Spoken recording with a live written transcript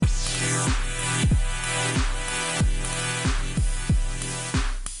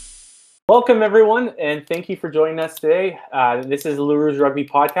Welcome, everyone, and thank you for joining us today. This is the Loups Rugby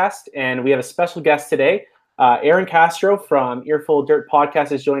Podcast, and we have a special guest today. Aaron Castro from Earful of Dirt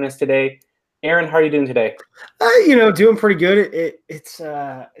Podcast is joining us today. Aaron, how are you doing today? Doing pretty good. It's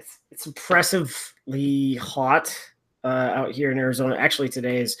impressively hot out here in Arizona. Actually,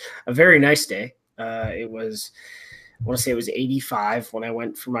 today is a very nice day. I want to say it was 85 when I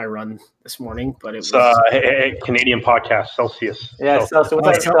went for my run this morning, but it was Canadian podcast, Celsius. Yeah, Celsius.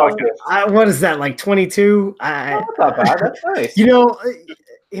 What's Celsius? What is that, like 22? That's not bad. That's nice.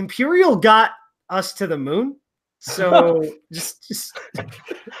 Imperial got us to the moon. So just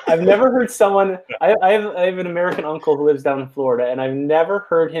I've never heard someone. I have an American uncle who lives down in Florida, and I've never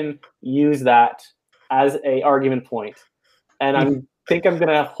heard him use that as a argument point. And I think I'm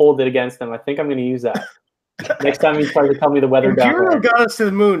gonna hold it against him. I think I'm gonna use that next time he tries to tell me the weather down there. Imperial got us to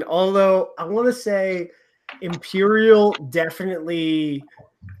the moon. Although I want to say Imperial definitely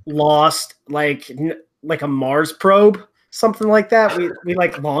lost like a Mars probe, something like that. We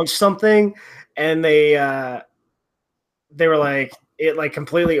like launched something, and they were like it like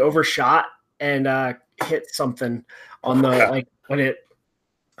completely overshot and hit something on the like when it.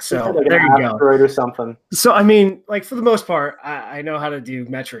 So like there you go. Or something. So I mean, like for the most part, I know how to do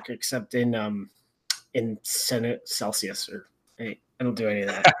metric, except in Senate Celsius, or I don't do any of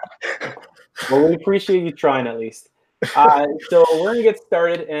that. Well, we appreciate you trying at least. So we're going to get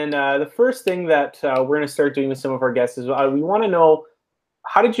started, and the first thing that we're going to start doing with some of our guests is we want to know,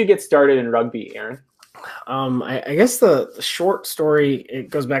 how did you get started in rugby, Aaron? I guess the short story, it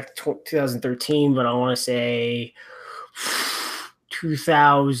goes back to 2013, but I want to say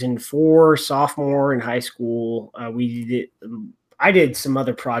 2004, sophomore in high school. I did some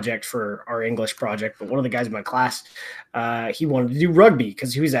other project for our English project, but one of the guys in my class, he wanted to do rugby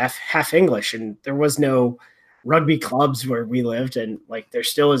because he was half English, and there was no rugby clubs where we lived, and like there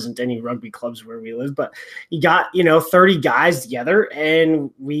still isn't any rugby clubs where we live. But he got 30 guys together, and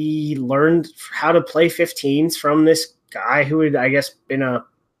we learned how to play 15s from this guy who had, I guess, been a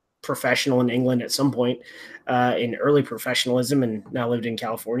professional in England at some point in early professionalism, and now lived in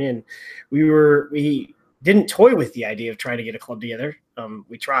California. And we didn't toy with the idea of trying to get a club together.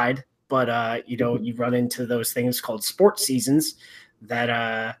 We tried, but you run into those things called sports seasons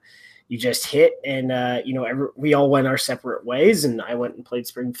that you just hit, and we all went our separate ways. And I went and played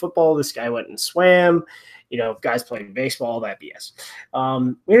spring football. This guy went and swam. Guys played baseball, all that BS.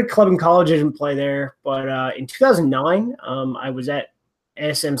 We had a club in college. I didn't play there, but in 2009, I was at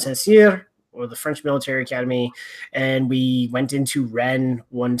SM Saint-Cyr, or the French Military Academy, and we went into Rennes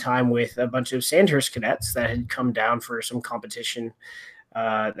one time with a bunch of Sandhurst cadets that had come down for some competition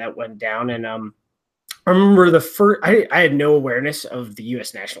that went down. And I remember the first, I had no awareness of the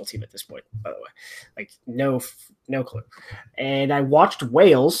U.S. national team at this point, by the way, like no clue. And I watched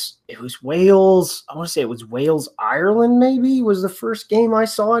Wales. It was Wales. I want to say it was Wales, Ireland, maybe was the first game I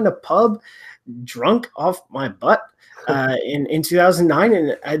saw in a pub, drunk off my butt. In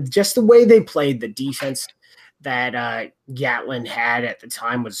 2009, and just the way they played, the defense that Gatlin had at the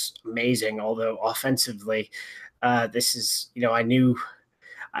time was amazing. Although offensively, this is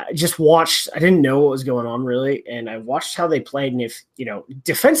I just watched. I didn't know what was going on really, and I watched how they played. And if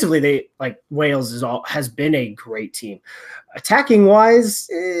defensively, they like Wales has been a great team. Attacking wise,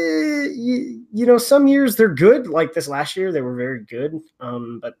 some years they're good. Like this last year, they were very good,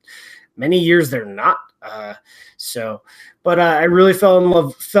 but many years they're not. But I really fell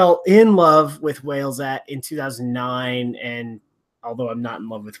in love with Wales in 2009, and although I'm not in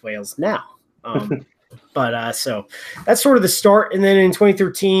love with Wales now, so that's sort of the start. And then in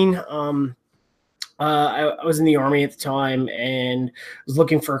 2013, I was in the Army at the time and was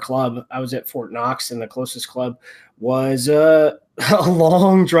looking for a club. I was at Fort Knox, and the closest club was a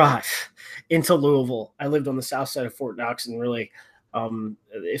long drive into Louisville. I lived on the south side of Fort Knox, and really,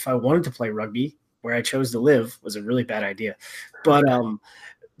 if I wanted to play rugby, where I chose to live was a really bad idea. But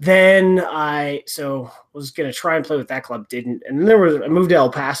then I was going to try and play with that club, didn't. And then I moved to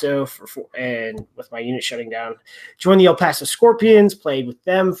El Paso and with my unit shutting down, joined the El Paso Scorpions, played with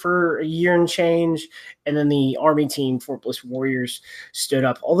them for a year and change. And then the Army team, Fort Bliss Warriors, stood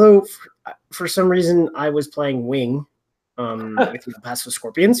up. Although for some reason I was playing wing with the El Paso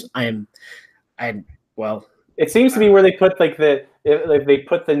Scorpions. It seems to be where they put they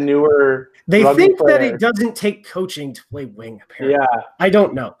put the newer. They think that it doesn't take coaching to play wing, apparently. Yeah. I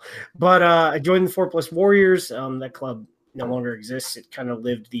don't know. But I joined the Fort Bliss Warriors. That club no longer exists. It kind of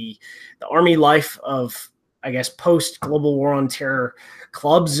lived the Army life of I guess, post global war on terror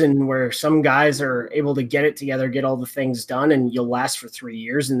clubs, and where some guys are able to get it together, get all the things done, and you'll last for 3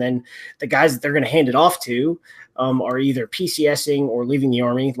 years. And then the guys that they're going to hand it off to are either PCSing or leaving the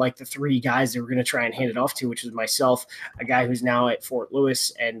Army, like the 3 guys that we're going to try and hand it off to, which is myself, a guy who's now at Fort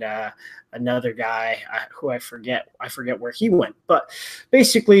Lewis, and another guy who I forget where he went. But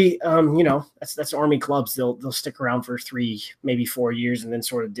basically, that's Army clubs. They'll stick around for 3, maybe 4 years, and then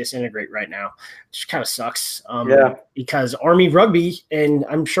sort of disintegrate right now, which kind of sucks. Because Army rugby, and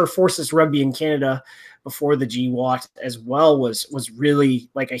I'm sure Forces rugby in Canada before the GWOT as well, was really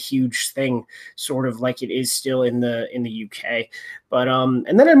like a huge thing, sort of like it is still in the UK. But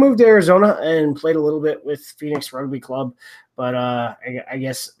and then I moved to Arizona and played a little bit with Phoenix Rugby Club. But I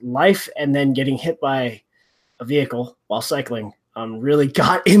guess life and then getting hit by a vehicle while cycling really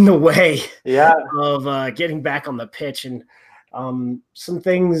got in the way of getting back on the pitch. And some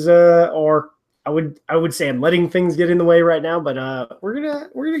things I would say I'm letting things get in the way right now, but we're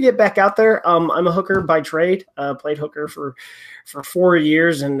gonna get back out there. I'm a hooker by trade. Played hooker for 4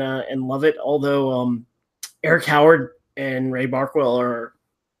 years and love it. Although Eric Howard and Ray Barkwell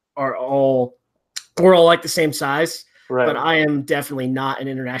we're all like the same size. Right. But I am definitely not an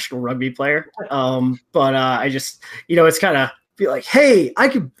international rugby player. But I just, it's kind of be like, hey, I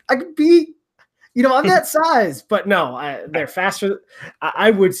could be, I'm that size. But no, they're faster.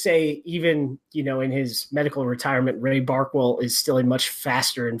 I would say even, in his medical retirement, Ray Barkwell is still a much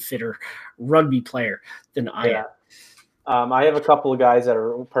faster and fitter rugby player than I am. I have a couple of guys that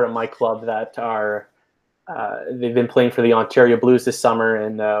are part of my club that are they've been playing for the Ontario Blues this summer,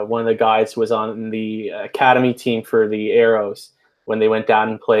 and one of the guys was on the academy team for the Arrows when they went down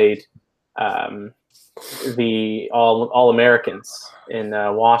and played the All-Americans in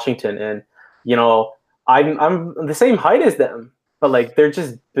Washington. And I'm the same height as them, but like they're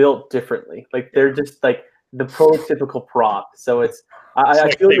just built differently. Like they're just like the prototypical prop. So it's I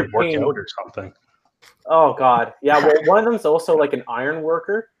feel your pain. Out or something. Oh God, yeah. Well, one of them's also like an iron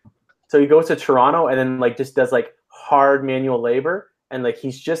worker. So he goes to Toronto and then like just does like hard manual labor, and like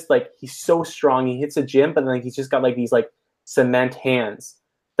he's so strong. He hits a gym, but then like, he's just got like these like cement hands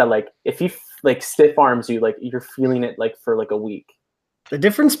that like if he like stiff arms you, like you're feeling it like for like a week. The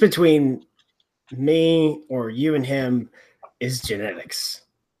difference between me or you and him is genetics.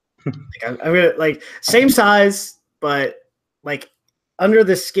 Like I'm gonna like same size, but like under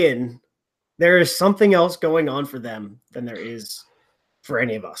the skin, there is something else going on for them than there is for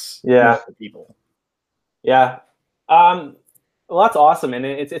any of us. People. Yeah. Well, that's awesome. And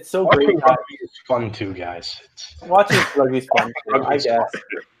it's so watching great. Rugby is fun too, guys. Watching rugby is fun too, I guess.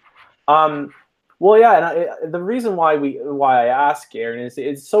 Well, yeah. And the reason why I ask Aaron is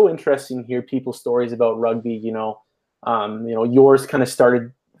it's so interesting to hear people's stories about rugby. Yours kind of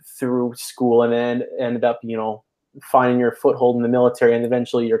started through school and then ended up, finding your foothold in the military and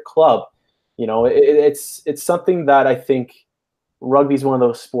eventually your club. It's something that I think rugby is one of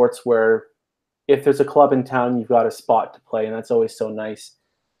those sports where if there's a club in town, you've got a spot to play, and that's always so nice.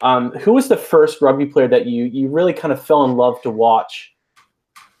 Who was the first rugby player that you really kind of fell in love to watch?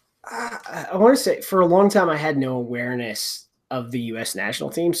 I want to say for a long time I had no awareness of the U.S. national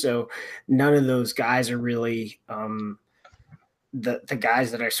team, so none of those guys are really the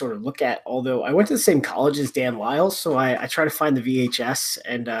guys that I sort of look at. Although I went to the same college as Dan Lyles, so I try to find the VHS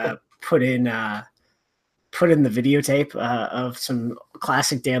and put in the videotape of some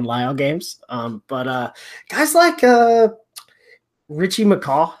classic Dan Lyle games. But guys like Richie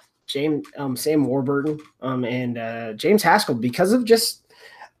McCaw, Sam Warburton, and James Haskell, because of just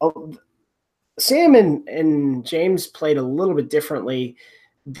Sam and James played a little bit differently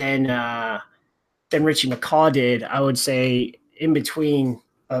than Richie McCaw did. I would say in between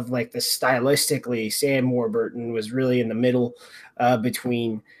of like the stylistically, Sam Warburton was really in the middle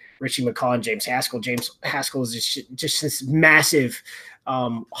between Richie McCaw and James Haskell. James Haskell is just this massive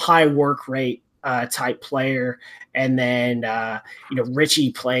high work rate type player. And then,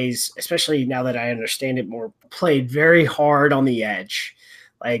 Richie plays, especially now that I understand it more, played very hard on the edge.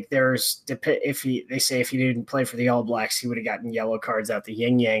 Like if he didn't play for the All Blacks, he would have gotten yellow cards out the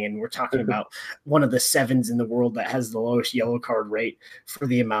yin yang. And we're talking about one of the 7s in the world that has the lowest yellow card rate for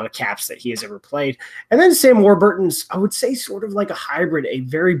the amount of caps that he has ever played. And then Sam Warburton's, I would say, sort of like a hybrid, a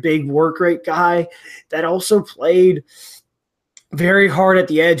very big work rate guy that also played very hard at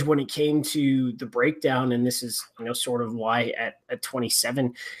the edge when it came to the breakdown. And this is, sort of why at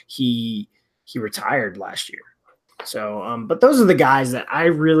 27, he retired last year. So, but those are the guys that I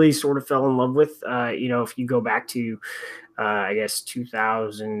really sort of fell in love with. If you go back to I guess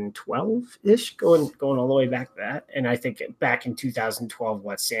 2012 ish, going all the way back to that. And I think back in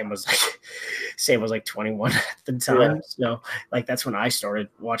 2012, Sam was like 21 at the time. Yeah. So like that's when I started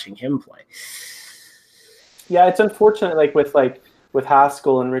watching him play. Yeah, it's unfortunate. Like with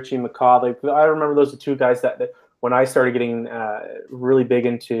Haskell and Richie McCaw, like I remember those are two guys that when I started getting really big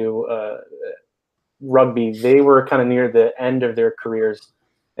into rugby, they were kind of near the end of their careers,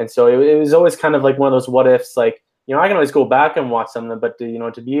 and so it was always kind of like one of those what ifs. Like, you know, I can always go back and watch some of them, but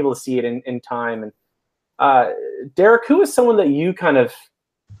to be able to see it in time. And Derek, who was someone that you kind of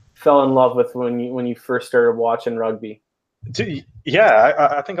fell in love with when you first started watching rugby? Yeah,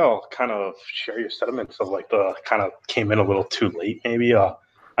 I think I'll kind of share your sentiments of like the kind of came in a little too late, maybe. I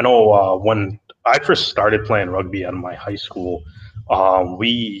know when I first started playing rugby out of my high school,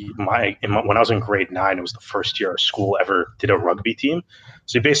 when I was in grade 9, it was the first year our school ever did a rugby team.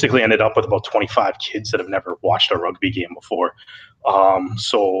 So we basically ended up with about 25 kids that have never watched a rugby game before.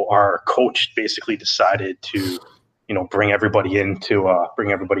 So our coach basically decided to, bring everybody into a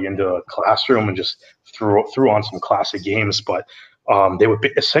classroom and just threw on some classic games. But they would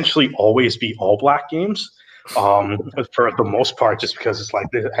essentially always be all black games. For the most part, just because it's like,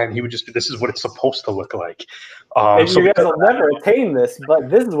 and he would just, this is what it's supposed to look like. And so you guys will never attain this, but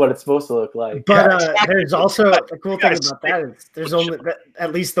this is what it's supposed to look like. But there's also the cool thing about that is there's only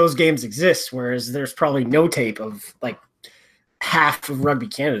at least those games exist, whereas there's probably no tape of like half of Rugby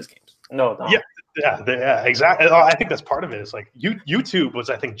Canada's games. No. Yeah, exactly. I think that's part of it. It's like YouTube was,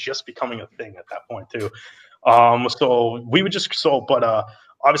 I think, just becoming a thing at that point too. So we would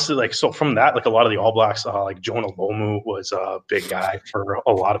obviously, like, so from that, like a lot of the All Blacks, like Jonah Lomu was a big guy for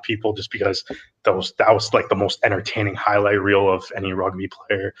a lot of people, just because that was like the most entertaining highlight reel of any rugby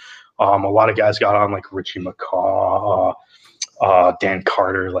player. A lot of guys got on, like Richie McCaw, Dan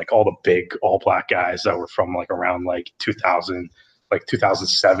Carter, like all the big All Black guys that were from like around like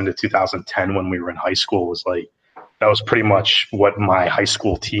 2007 to 2010 when we were in high school. Was like, that was pretty much what my high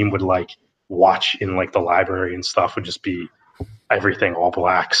school team would like watch in like the library and stuff, would just be everything All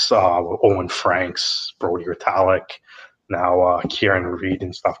Blacks, Owen Franks, Brody Retallick, now Kieran Reid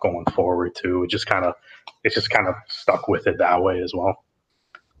and stuff going forward too. It just kind of stuck with it that way as well.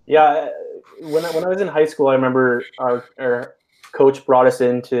 Yeah, when I was in high school, I remember our coach brought us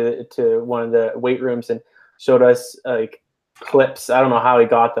into one of the weight rooms and showed us like clips. I don't know how he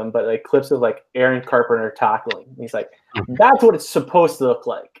got them, but like clips of like Aaron Carpenter tackling. And he's like, that's what it's supposed to look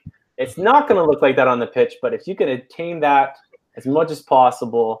like. It's not going to look like that on the pitch, but if you can attain that as much as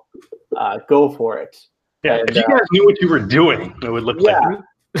possible, go for it. Yeah, and if you guys knew what you were doing, it would look like.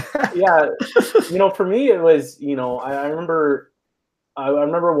 Yeah. For me, it was, I remember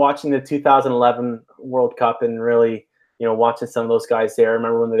watching the 2011 World Cup and really, watching some of those guys there. I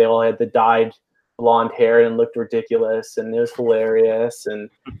remember when they all had the dyed blonde hair and looked ridiculous, and it was hilarious. And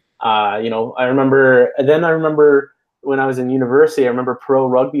I remember when I was in university, I remember pro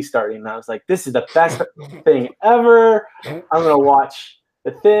rugby starting, and I was like, this is the best thing ever. I'm gonna watch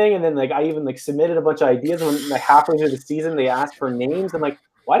the thing. And then like I even like submitted a bunch of ideas when like halfway through the season they asked for names. I'm like,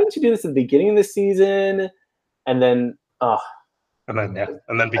 why didn't you do this at the beginning of the season? And then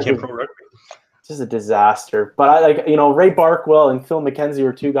became pro rugby. Just a disaster. But I like, Ray Barkwell and Phil McKenzie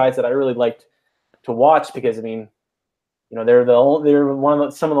were two guys that I really liked to watch, because I mean, they're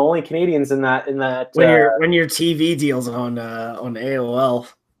some of the only Canadians in that when your TV deal's on AOL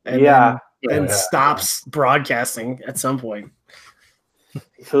and stops broadcasting at some point.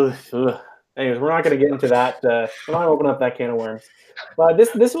 Anyways, we're not going to get into that. We're not going to open up that can of worms. But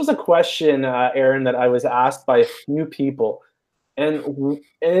this was a question, Aaron, that I was asked by a few people, and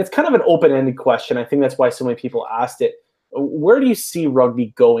it's kind of an open-ended question. I think that's why so many people asked it. Where do you see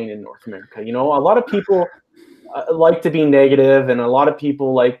rugby going in North America? A lot of people like to be negative, and a lot of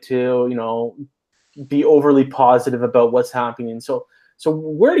people like to, be overly positive about what's happening. So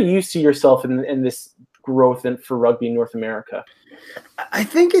where do you see yourself in this growth for rugby in North America? I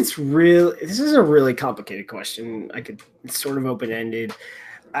think this is a really complicated question. It's sort of open-ended.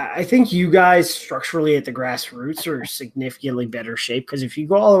 I think you guys structurally at the grassroots are significantly better shape, because if you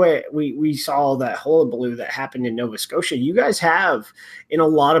go all the way, we saw that hullabaloo that happened in Nova Scotia. You guys have in a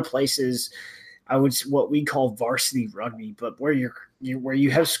lot of places, what we call varsity rugby, but where you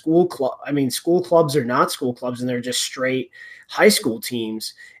have school clubs are not school clubs, and they're just straight high school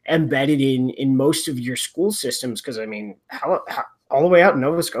teams embedded in most of your school systems. Because I mean, how all the way out in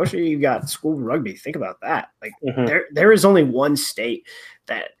Nova Scotia, you got school rugby. Think about that. Like there is only one state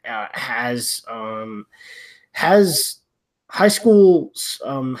that has high schools.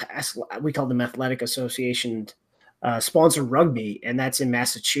 We call them athletic association sponsor rugby, and that's in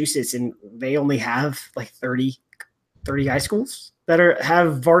Massachusetts, and they only have like 30 30 high schools that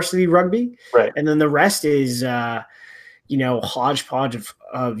have varsity rugby. Right. And then the rest is, hodgepodge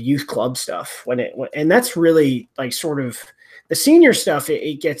of youth club stuff and that's really like sort of the senior stuff.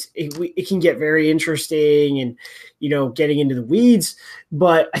 It can get very interesting and, getting into the weeds,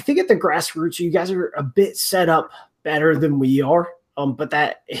 but I think at the grassroots, you guys are a bit set up better than we are. But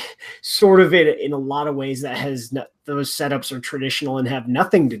that sort of in a lot of ways that those setups are traditional and have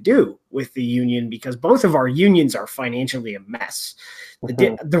nothing to do with the union because both of our unions are financially a mess.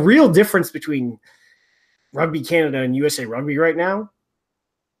 The real difference between Rugby Canada and USA Rugby right now,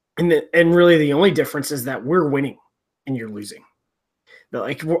 and really the only difference is that we're winning and you're losing.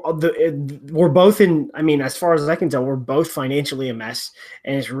 Like we're both in. I mean, as far as I can tell, we're both financially a mess,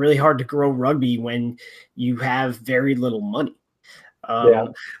 and it's really hard to grow rugby when you have very little money.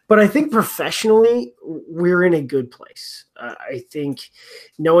 But I think professionally, we're in a good place. I think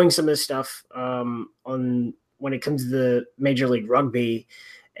knowing some of the stuff on when it comes to the Major League Rugby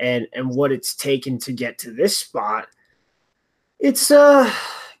and what it's taken to get to this spot, it's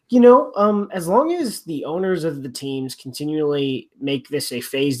as long as the owners of the teams continually make this a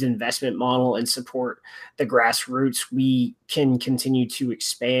phased investment model and support the grassroots, we can continue to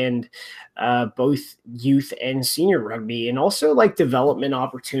expand both youth and senior rugby and also like development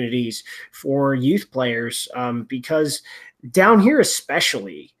opportunities for youth players because down here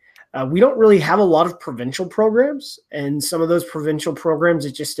especially, we don't really have a lot of provincial programs, and some of those provincial programs,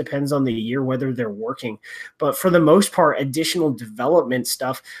 it just depends on the year whether they're working. But for the most part, additional development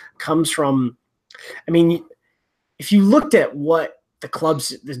stuff comes from, I mean, if you looked at what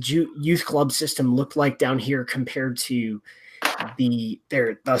the youth club system looked like down here compared to the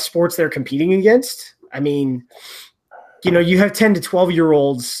sports they're competing against, I mean, you have 10 to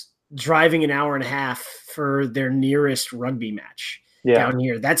 12-year-olds driving an hour and a half for their nearest rugby match. Down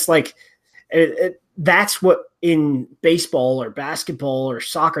here. That's like that's what in baseball or basketball or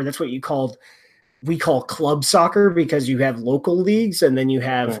soccer, that's what we call club soccer because you have local leagues and then you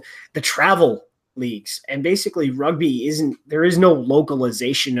have the travel leagues. And basically rugby there is no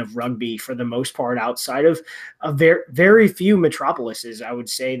localization of rugby for the most part outside of very few metropolises. I would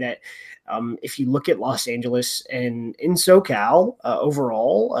say that if you look at Los Angeles and in SoCal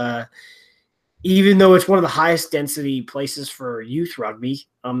overall, even though it's one of the highest density places for youth rugby,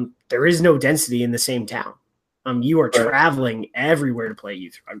 there is no density in the same town. You are traveling everywhere to play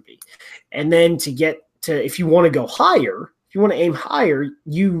youth rugby. And then if you want to go higher, if you want to aim higher,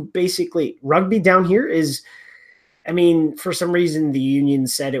 rugby down here is, I mean, for some reason the union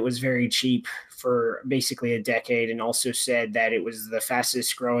said it was very cheap for basically a decade and also said that it was the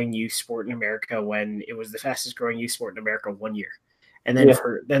fastest growing youth sport in America when it was the fastest growing youth sport in America 1 year. And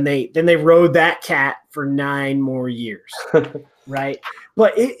then they rode that cat for 9 more years, right?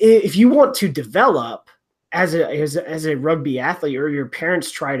 But if you want to develop as a rugby athlete, or your parents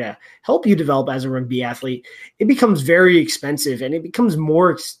try to help you develop as a rugby athlete, it becomes very expensive, and it becomes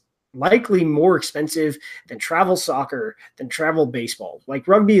likely more expensive than travel soccer, than travel baseball. Like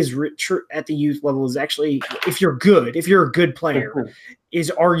rugby is at the youth level is actually, if you're a good player,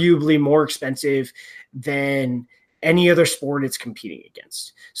 is arguably more expensive than any other sport it's competing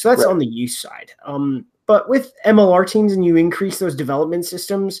against. So that's on the youth side. But with MLR teams and you increase those development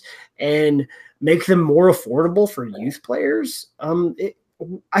systems and make them more affordable for youth players,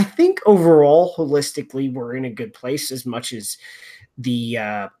 I think overall, holistically, we're in a good place as much as the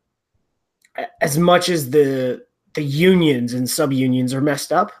unions and sub-unions are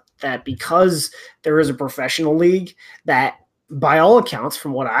messed up, that because there is a professional league that, by all accounts,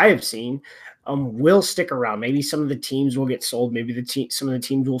 from what I have seen, will stick around. Maybe some of the teams will get sold. Maybe some of the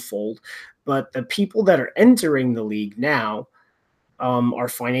teams will fold. But the people that are entering the league now are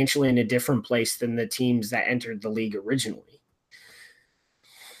financially in a different place than the teams that entered the league originally.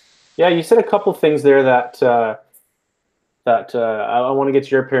 Yeah, you said a couple things there that I want to get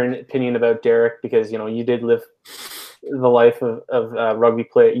your opinion about, Derek, because you did live the life of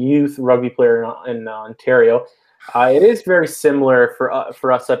youth rugby player in Ontario. It is very similar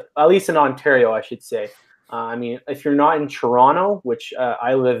for us, at least in Ontario, I should say. I mean, if you're not in Toronto, which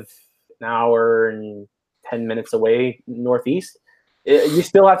I live an hour and 10 minutes away northeast, you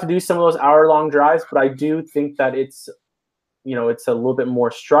still have to do some of those hour-long drives, but I do think that it's a little bit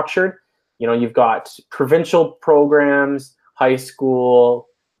more structured. You've got provincial programs, high school,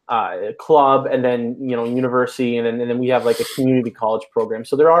 club, and then, university, and then we have like a community college program.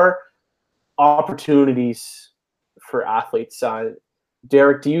 So there are opportunities for athletes.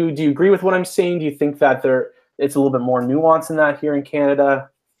 Derek, do you agree with what I'm saying? Do you think that it's a little bit more nuanced than that here in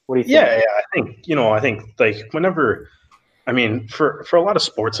Canada? What do you think? Yeah, I think like whenever I mean, for a lot of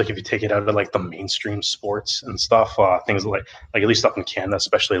sports, like if you take it out of like the mainstream sports and stuff, things like at least up in Canada,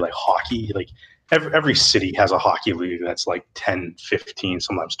 especially like hockey, like every city has a hockey league that's like 10, 15,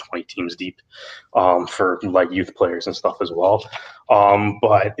 sometimes 20 teams deep, for like youth players and stuff as well.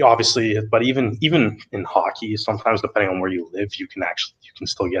 But obviously, but even in hockey, sometimes depending on where you live, you can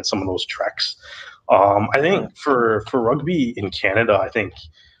still get some of those treks. I think for rugby in Canada, I think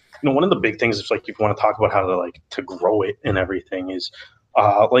one of the big things is like if you want to talk about how to grow it and everything is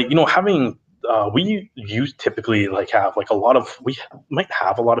having we use typically like have like a lot of we might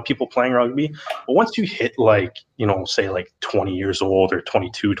have a lot of people playing rugby, but once you hit like say like 20 years old or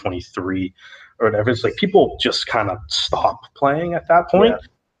 22, 23 or whatever, it's like people just kind of stop playing at that point.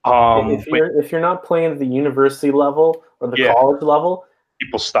 If you're not playing at the university level or the college level,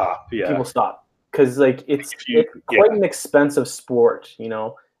 people stop because like it's quite an expensive sport.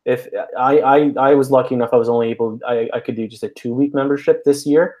 If I was lucky enough, I was only able I could do just a 2-week membership this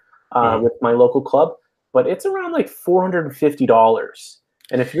year with my local club, but it's around like $450.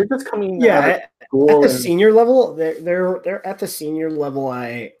 And if you're just coming at the senior level, they're at the senior level.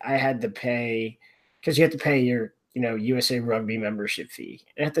 I had to pay because you have to pay your USA Rugby membership fee.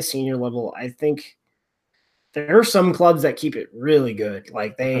 And at the senior level, I think there are some clubs that keep it really good.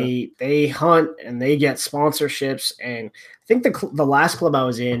 Like they hunt and they get sponsorships. And I think the last club I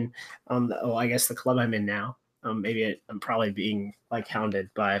was in, I guess the club I'm in now, maybe I'm probably being like hounded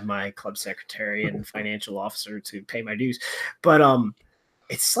by my club secretary and financial officer to pay my dues, but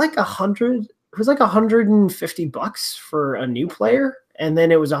it's like $150 for a new player. And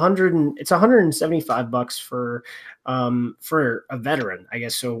then it's $175 for a veteran, I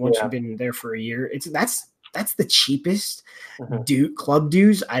guess. So once you've been there for a year, that's the cheapest club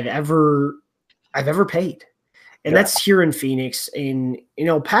dues I've ever paid. And that's here in Phoenix. In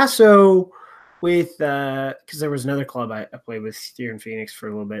El Paso with because there was another club I played with here in Phoenix for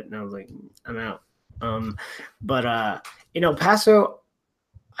a little bit, and I was like, I'm out. But in El Paso,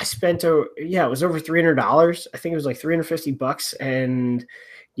 I spent it was over $300. I think it was like $350, and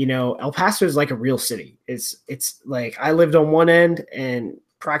El Paso is like a real city. It's like I lived on one end and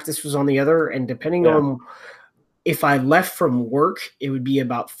practice was on the other, and depending on if I left from work, it would be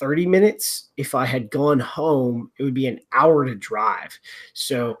about 30 minutes. If I had gone home, it would be an hour to drive.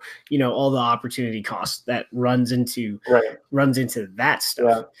 So, all the opportunity cost that runs into that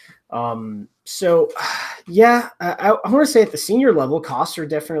stuff. I want to say at the senior level, costs are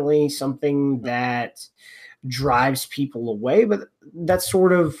definitely something that drives people away, but that's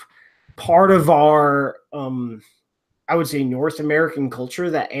sort of part of our, I would say, North American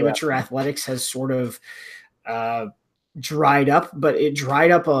culture that amateur athletics has sort of dried up, but it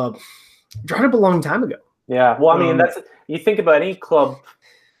dried up a long time ago. Yeah. Well, I mean, you think about any club,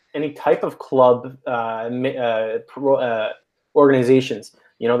 any type of club organizations.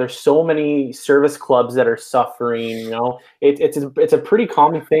 There's so many service clubs that are suffering. It's a pretty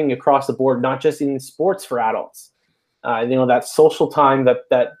common thing across the board, not just in sports for adults. That social time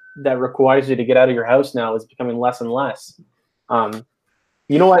that requires you to get out of your house now is becoming less and less.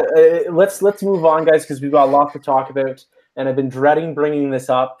 You know what? Let's move on, guys, because we've got a lot to talk about, and I've been dreading bringing this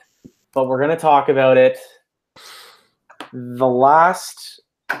up, but we're going to talk about it. The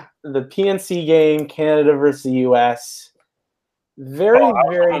PNC game, Canada versus the US. We're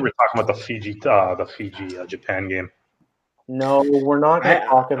talking about the Fiji Japan game. No, we're not going to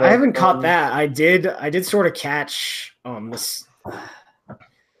talk about. I haven't caught that. I did sort of catch this.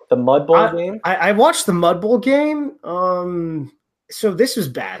 The Mud Bowl game. I watched the Mud Bowl game. So this was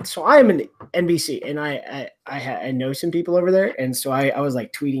bad. So I am an NBC, and I know some people over there, and so I was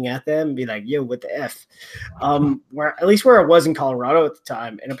like tweeting at them and be like, "Yo, what the f?" Where I was in Colorado at the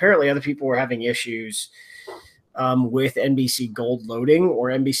time, and apparently other people were having issues with NBC Gold loading or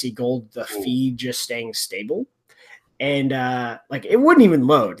NBC Gold the feed just staying stable, and like it wouldn't even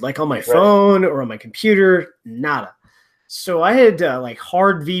load like on my phone or on my computer, nada. So I had like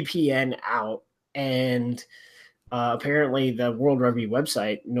hard VPN out, and apparently the World Rugby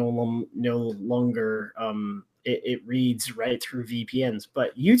website no longer it reads right through VPNs,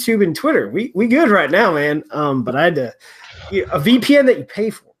 but YouTube and Twitter we good right now, man. But I had a VPN that you pay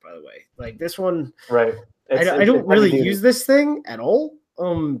for, by the way. Like this one, right? I don't really use this thing at all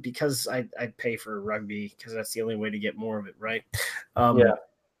because I pay for rugby because that's the only way to get more of it, right?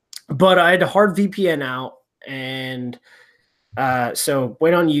 But I had a hard VPN out, and so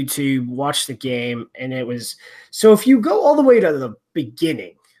went on YouTube, watched the game, and it was so if you go all the way to the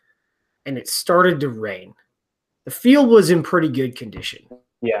beginning and it started to rain, the field was in pretty good condition.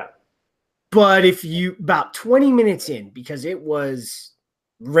 Yeah. But if you about 20 minutes in, because it was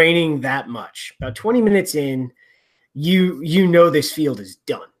raining that much, about 20 minutes in, you know this field is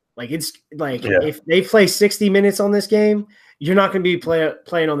done. Like it's like if they play 60 minutes on this game, you're not going to be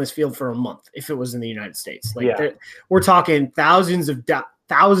playing on this field for a month. If it was in the United States, like we're talking thousands of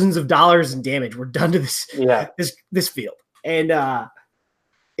dollars in damage. We're done to this field, and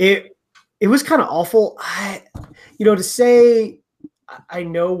it was kind of awful. To say I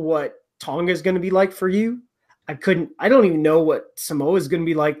know what Tonga is going to be like for you. I don't even know what Samoa is going to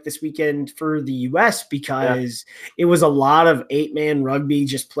be like this weekend for the U.S. because it was a lot of 8-man rugby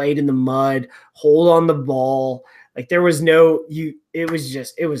just played in the mud, hold on the ball. Like there was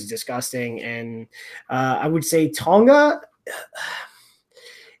it was disgusting. And I would say Tonga,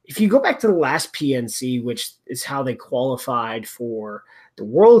 if you go back to the last PNC, which is how they qualified for the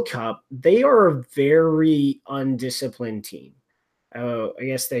World Cup, they are a very undisciplined team. I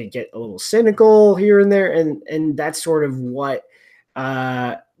guess they get a little cynical here and there, and that's sort of what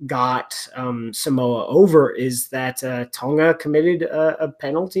got Samoa over is that Tonga committed a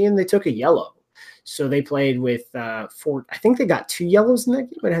penalty and they took a yellow. So they played with I think they got 2 yellows in that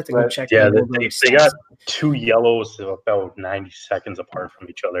game. I'd have to go check. Yeah, they got 2 yellows about 90 seconds apart from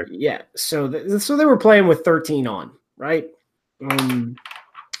each other. Yeah, so they were playing with 13 on, right?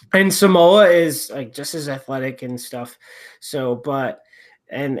 And Samoa is like just as athletic and stuff. So, but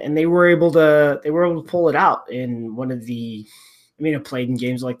and they were able to pull it out in one of the. I mean, I played in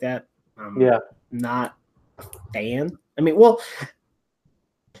games like that. Not a fan. I mean, well,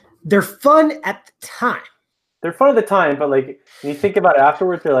 they're fun at the time. They're fun at the time, but like when you think about it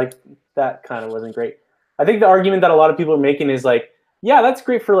afterwards, they're like that kind of wasn't great. I think the argument that a lot of people are making is like, yeah, that's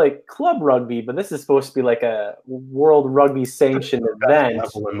great for like club rugby, but this is supposed to be like a world rugby sanctioned event.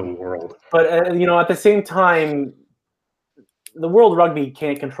 Level in the world. But at the same time, the world rugby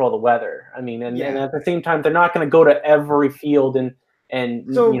can't control the weather. I mean, and at the same time, they're not going to go to every field and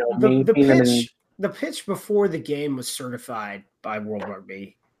so the pitch before the game was certified by World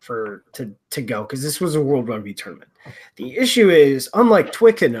Rugby to go because this was a World Rugby tournament. The issue is, unlike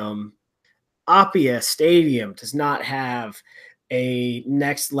Twickenham, Apia Stadium does not have a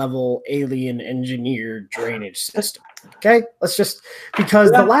next level alien engineered drainage system. Okay, let's just because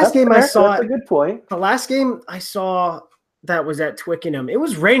the last game I saw, that's a good point. The last game I saw that was at Twickenham, it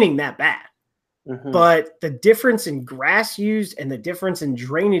was raining that bad, but the difference in grass used and the difference in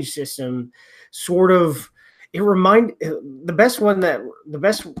drainage system sort of the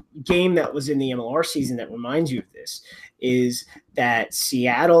best game that was in the MLR season that reminds you of this is that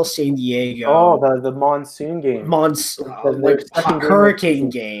Seattle San Diego. Oh, the monsoon game. Hurricane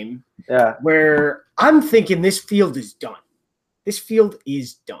game. Yeah. Where I'm thinking this field is done. This field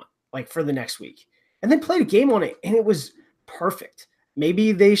is done. Like for the next week. And they played a game on it and it was perfect.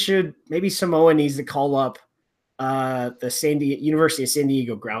 Maybe Samoa needs to call up the University of San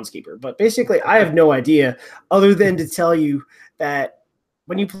Diego groundskeeper. But basically, I have no idea other than to tell you that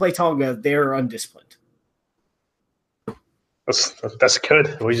when you play Tonga, they're undisciplined. That's good.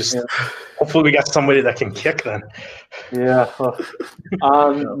 Hopefully we got somebody that can kick then. Yeah.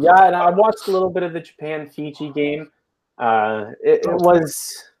 And I watched a little bit of the Japan-Fiji game. It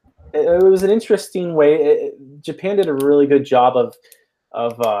was an interesting way. Japan did a really good job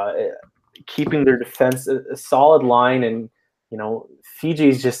of keeping their defense a solid line, and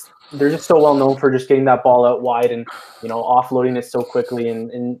Fiji's they're just so well known for just getting that ball out wide and offloading it so quickly,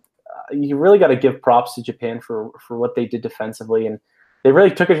 and you really got to give props to Japan for what they did defensively, and they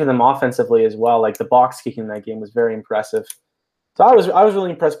really took it to them offensively as well. Like the box kicking in that game was very impressive. So I was really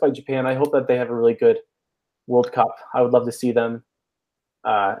impressed by Japan. I hope that they have a really good World Cup. I would love to see them.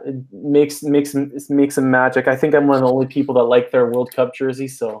 It makes some magic. I think I'm one of the only people that like their World Cup jersey,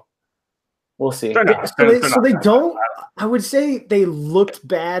 so we'll see. So they don't. I would say they looked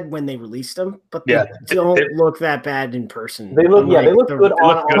bad when they released them, but they don't look that bad in person. They look good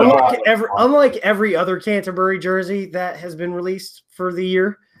unlike every other Canterbury jersey that has been released for the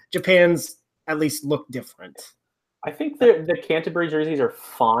year. Japan's at least look different. I think the Canterbury jerseys are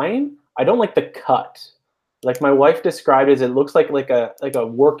fine. I don't like the cut. Like my wife described it, it looks like a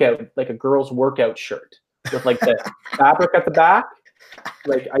workout, like a girl's workout shirt with like the fabric at the back.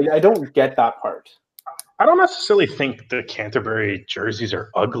 Like I don't get that part. I don't necessarily think the Canterbury jerseys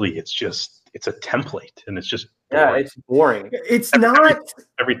are ugly. It's a template, and it's just boring. It's boring. It's not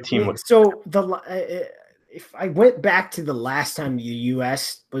every team looks. So if I went back to the last time the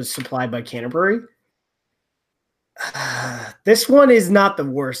U.S. was supplied by Canterbury, this one is not the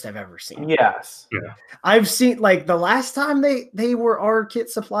worst I've ever seen. Yes. Yeah. I've seen like the last time they were our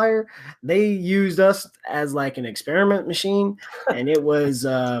kit supplier, they used us as like an experiment machine, and it was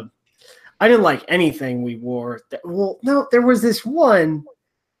I didn't like anything we wore. Well, no, there was this one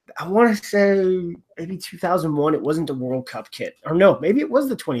I want to say maybe 2001. It wasn't the World Cup kit. Or no, maybe it was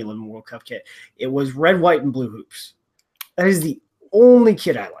the 2011 World Cup kit. It was red, white, and blue hoops. That is the only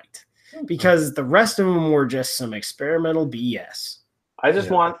kit I liked because the rest of them were just some experimental BS. I just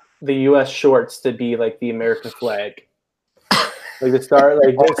want the U.S. shorts to be like the American flag. Like the star,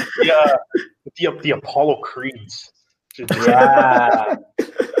 like the Apollo Creeds. Yeah.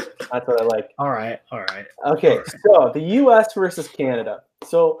 That's what I like. All right. Okay, so the U.S. versus Canada.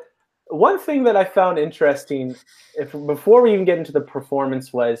 So one thing that I found interesting, before we even get into the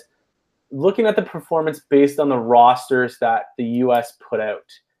performance, was looking at the performance based on the rosters that the U.S. put out.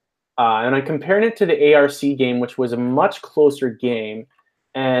 And I'm comparing it to the ARC game, which was a much closer game.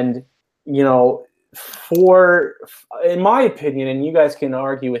 And, you know, in my opinion, and you guys can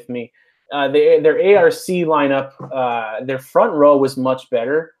argue with me, their ARC lineup, their front row was much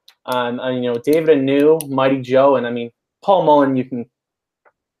better. You know, David Anu, Mighty Joe, and I mean, Paul Mullen, you can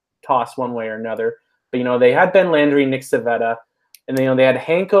toss one way or another. But, you know, they had Ben Landry, Nick Savetta, and, you know, they had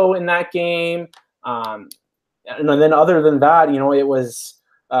Hanko in that game. And then other than that, you know, it was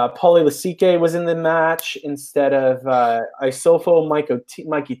Paulie Lasike was in the match instead of Isofo.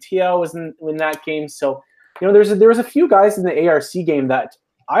 Mikey Tio was in that game. So, you know, there was a few guys in the ARC game that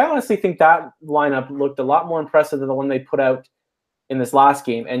I honestly think that lineup looked a lot more impressive than the one they put out in this last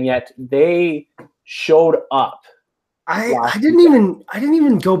game, and yet they showed up. I didn't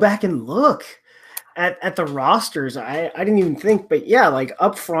even go back and look at the rosters. I didn't even think, but yeah, like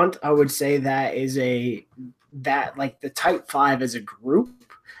up front, I would say that like the Type 5 as a group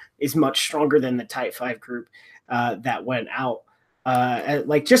is much stronger than the Type 5 group that went out.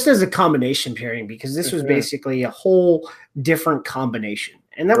 Like just as a combination pairing, because this was basically a whole different combination.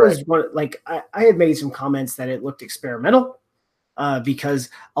 And that was what, like, I had made some comments that it looked experimental because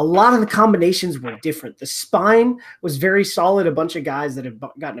a lot of the combinations were different. The spine was very solid. A bunch of guys that have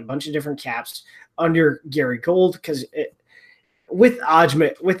gotten a bunch of different caps under Gary Gold, because with Aj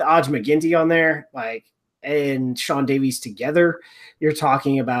McGinty on there, like, and Sean Davies together, you're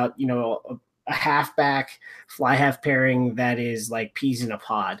talking about, you know, a halfback fly half pairing that is like peas in a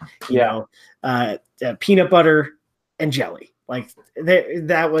pod, you know, peanut butter and jelly. Like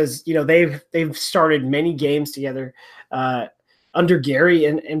that was, you know, they've started many games together under Gary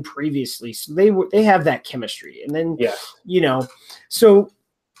and previously, so they have that chemistry. And then you know, so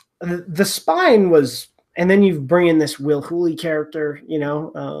the spine was, and then you bring in this Will Hooley character, you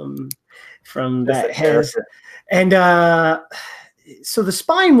know, from that has, and so the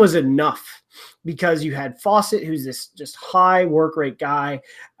spine was enough because you had Fawcett, who's this just high work rate guy,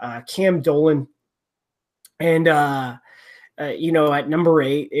 Cam Dolan, and you know, at number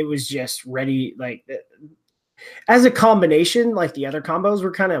 8, it was just ready. Like as a combination, like the other combos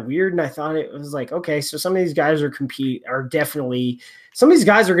were kind of weird, and I thought it was like, okay, so some of these guys are definitely, some of these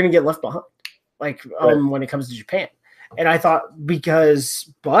guys are going to get left behind, like when it comes to Japan. And I thought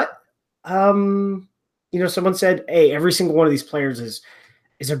you know, someone said, hey, every single one of these players is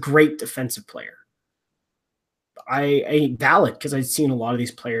a great defensive player. I ain't valid because I've seen a lot of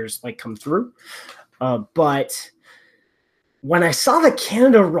these players like come through. But when I saw the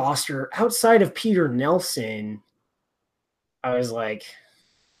Canada roster outside of Peter Nelson, I was like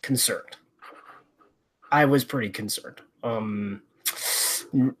concerned. I was pretty concerned. In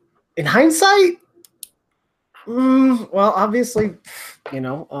hindsight, well, obviously, you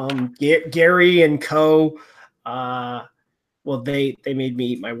know, Gary and Co. Well, they made me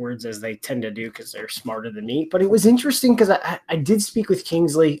eat my words, as they tend to do because they're smarter than me. But it was interesting because I did speak with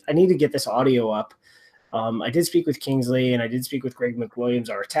Kingsley. I need to get this audio up. I did speak with Kingsley, and I did speak with Greg McWilliams,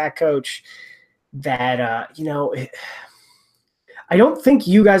 our attack coach, that, you know, I don't think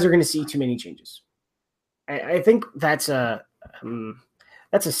you guys are going to see too many changes. I think that's a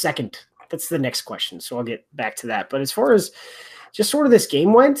second. That's the next question, so I'll get back to that. But as far as just sort of this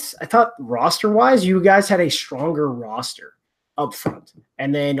game went, I thought roster-wise, you guys had a stronger roster up front.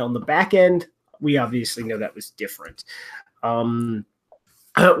 And then on the back end, we obviously know that was different.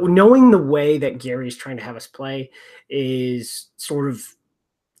 Knowing the way that Gary's trying to have us play is sort of,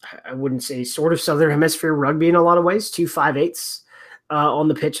 I wouldn't say sort of Southern Hemisphere rugby in a lot of ways, 2 5/8 on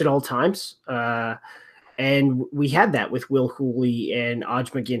the pitch at all times. And we had that with Will Hooley and Aj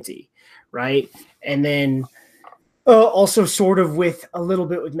McGinty, right? And then also sort of with a little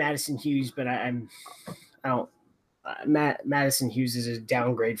bit with Madison Hughes, but Madison Hughes is a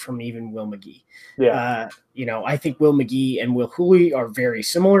downgrade from even Will McGee. Yeah. You know, I think Will McGee and Will Hooley are very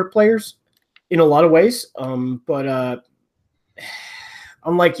similar players in a lot of ways. But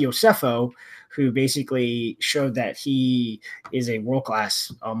unlike Yosefo, who basically showed that he is a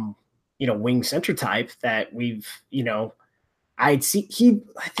world-class, you know, wing center type that we've, you know, I think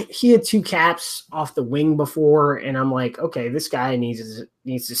he had 2 caps off the wing before, and I'm like, okay, this guy needs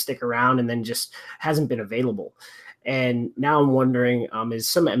to stick around, and then just hasn't been available. And now I'm wondering, is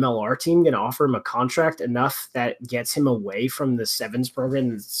some MLR team going to offer him a contract enough that gets him away from the sevens program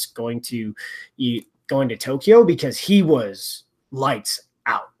that's going to Tokyo, because he was lights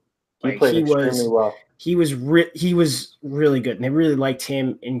out. He played extremely well. He was really good, and they really liked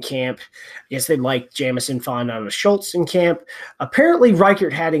him in camp. Yes, they liked Jamison Fondana Schultz in camp. Apparently,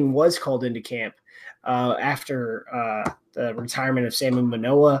 Reichert Hadding was called into camp after the retirement of Samu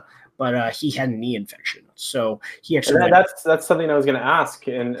Manoa, but he had a knee infection, so he actually. That's something I was going to ask,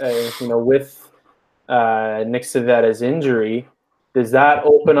 and with Nick Civetta's injury, does that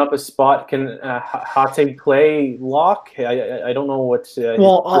open up a spot? Can Hate play lock? I don't know what.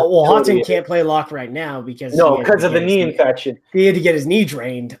 Hate can't play lock right now because of the knee infection. He had to get his knee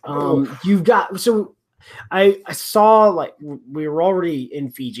drained. You've got I saw, like, we were already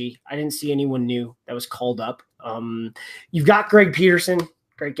in Fiji. I didn't see anyone new that was called up. You've got Greg Peterson,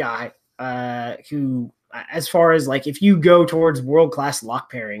 great guy, who, as far as, like, if you go towards world-class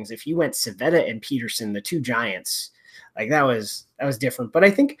lock pairings, if you went Civetta and Peterson, the 2 giants, like, that was different. But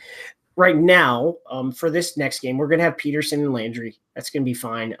I think right now, for this next game, we're going to have Peterson and Landry. That's going to be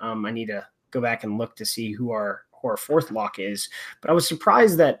fine. I need to go back and look to see who our 4th lock is. But I was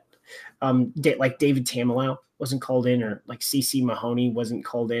surprised that like David Tamilau wasn't called in, or like CC Mahoney wasn't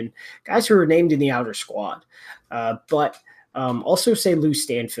called in. Guys who were named in the outer squad. But also say Lou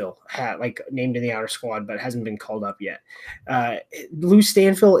Stanfill named in the outer squad, but hasn't been called up yet. Lou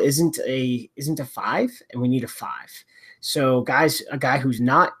Stanfill isn't a 5, and we need a 5. So a guy who's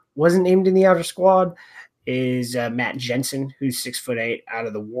wasn't named in the outer squad is Matt Jensen, who's 6'8" out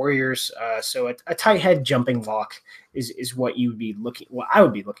of the Warriors. So a tight head jumping lock is what you would be I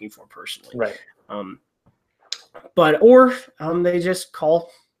would be looking for personally. Right. Or they just call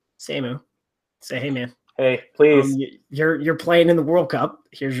Samu, say, hey man, hey, please, you're playing in the World Cup.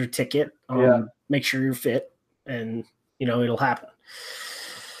 Here's your ticket. Make sure you're fit, and it'll happen.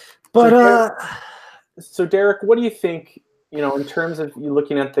 But so Derek, what do you think? In terms of you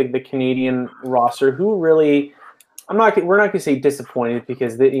looking at the Canadian roster, who really? We're not going to say disappointed,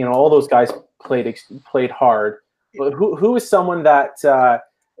 because all those guys played hard. But who is someone that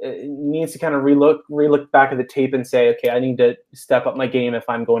needs to kind of relook back at the tape and say, okay, I need to step up my game if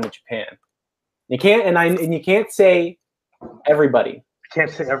I'm going to Japan. You can't, and you can't say everybody.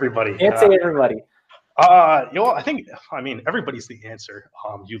 Can't say everybody. Can't say everybody. I mean, everybody's the answer.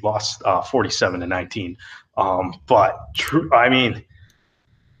 You lost 47-19.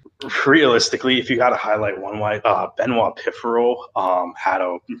 Realistically, if you got to highlight one, Benoit Pifero had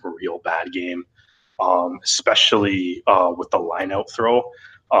a real bad game, especially with the line-out throw.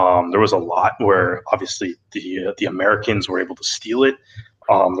 There was a lot where obviously the Americans were able to steal it.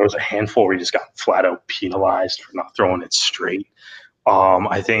 There was a handful where he just got flat out penalized for not throwing it straight.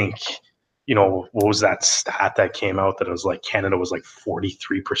 I think, what was that stat that came out that it was like Canada was like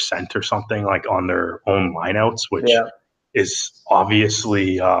 43% or something, like on their own lineouts, which is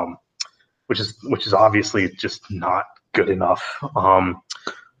obviously which is obviously just not good enough. I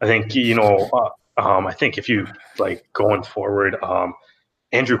think I think if you like going forward,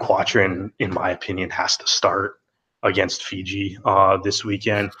 Andrew Quattrin, in my opinion, has to start against Fiji this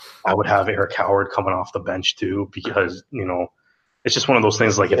weekend. I would have Eric Howard coming off the bench too, because it's just one of those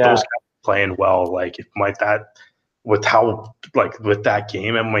things. Like if those guys are playing well, like it might with that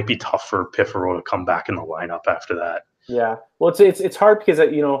game, it might be tough for Pifero to come back in the lineup after that. Yeah, well, it's hard because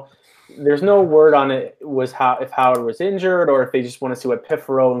there's no word on it if Howard was injured, or if they just want to see what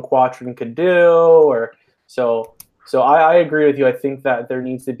Pifero and Quattrin could do, or so. I agree with you. I think that there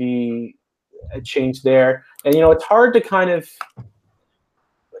needs to be a change there, and it's hard to kind of.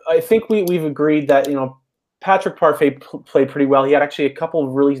 I think we've agreed that Patrick Parfait played pretty well. He had actually a couple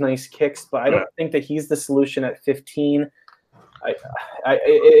of really nice kicks, but I don't think that he's the solution at 15.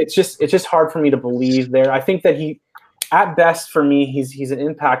 It's just hard for me to believe there. I think that at best for me, he's an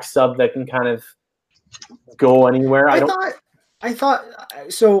impact sub that can kind of go anywhere. I thought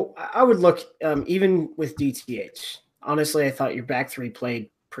so. I would look even with DTH. Honestly, I thought your back 3 played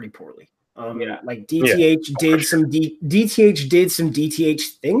pretty poorly. Like DTH did some DTH did some DTH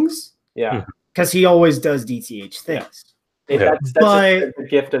things. Yeah, because he always does DTH things. Yeah. That's the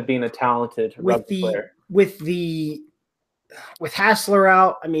gift of being a talented rugby player. With Hassler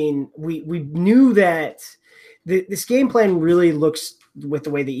out, I mean, we knew that this game plan really looks, with the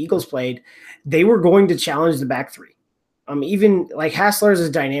way the Eagles played, they were going to challenge the back 3. Even like Hassler is a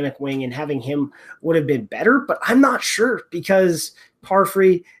dynamic wing, and having him would have been better, but I'm not sure, because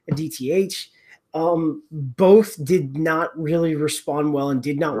Parfrey and DTH, they have a lot of depth. And I think that Hassler is a dynamic wing, and having him would have been better, but I'm not sure, because Parfrey and DTH, they have a lot of depth. And I think that Hassler is a dynamic wing, and having him would have been better, but I'm not sure, because Parfrey and DTH, both did not really respond well and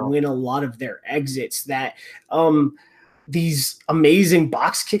did not win a lot of their exits. That these amazing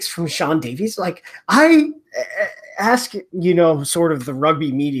box kicks from Sean Davies, like I ask, sort of the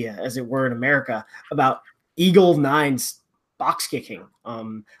rugby media, as it were in America, about Eagle Nine's box kicking.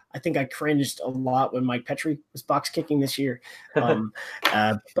 I think I cringed a lot when Mike Petrie was box kicking this year. But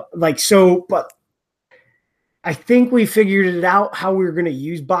I think we figured it out how we were going to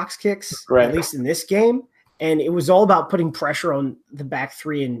use box kicks, at least in this game. And it was all about putting pressure on the back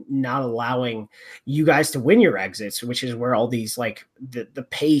three and not allowing you guys to win your exits, which is where all these, like the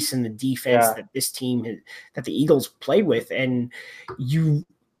pace and the defense that this team, that the Eagles played with. And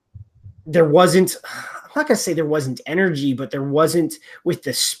there wasn't, I'm not going to say there wasn't energy, but there wasn't, with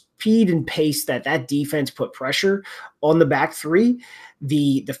the speed and pace that defense put pressure on the back three,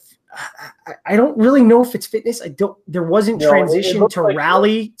 I don't really know if it's fitness. There wasn't transition to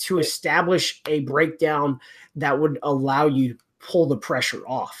rally to establish a breakdown that would allow you to pull the pressure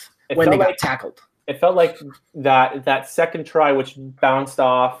off when they got tackled. It felt like that second try, which bounced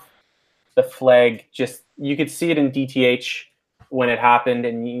off the flag, just, you could see it in DTH when it happened.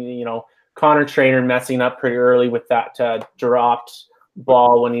 And, Connor Traynor messing up pretty early with that dropped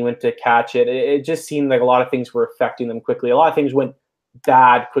ball when he went to catch it. It just seemed like a lot of things were affecting them quickly. A lot of things went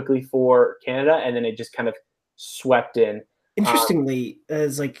bad quickly for Canada, and then it just kind of swept in. Interestingly,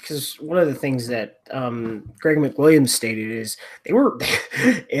 because one of the things that Greg McWilliams stated is they were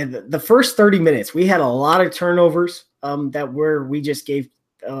in the first 30 minutes, we had a lot of turnovers we just gave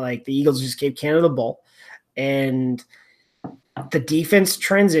the Eagles just gave Canada the ball, and the defense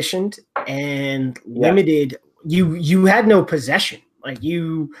transitioned and limited. You had no possession, got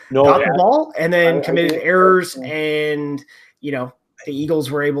the ball and then committed errors, and the Eagles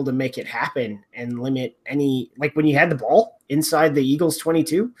were able to make it happen and limit any, when you had the ball inside the Eagles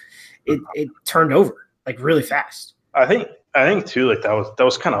 22, it turned over really fast. I think too, that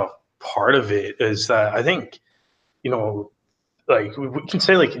was kind of part of it, is that I think, we can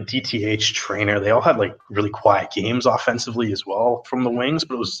say DTH, Trainer, they all had really quiet games offensively as well from the wings,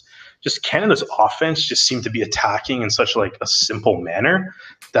 but it was just Canada's offense just seemed to be attacking in such a simple manner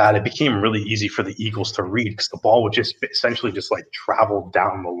that it became really easy for the Eagles to read, because the ball would just essentially just travel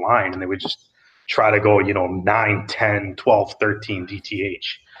down the line, and they would just try to go 9, 10, 12, 13 DTH.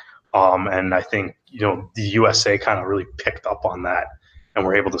 And I think the USA kind of really picked up on that, and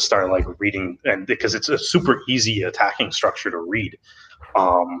we're able to start reading, and because it's a super easy attacking structure to read.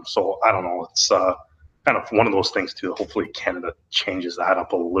 So I don't know, it's kind of one of those things too. Hopefully Canada changes that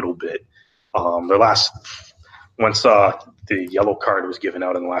up a little bit. Once the yellow card was given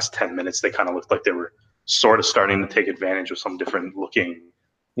out in the last 10 minutes, they kind of looked like they were sort of starting to take advantage of some different looking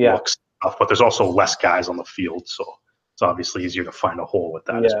looks stuff, but there's also less guys on the field, so it's obviously easier to find a hole with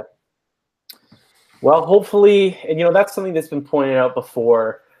that. Yeah. Well, hopefully, and that's something that's been pointed out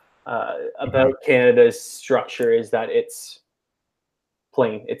before about Canada's structure, is that it's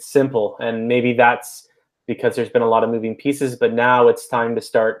plain, it's simple, and maybe that's because there's been a lot of moving pieces, but now it's time to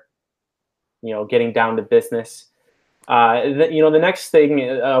start, getting down to business. The next thing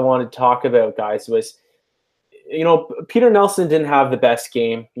I wanted to talk about, guys, was, Peter Nelson didn't have the best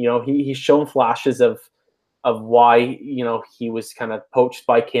game. He's shown flashes of why, he was kind of poached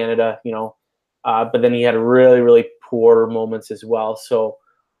by Canada, but then he had really, really poor moments as well. So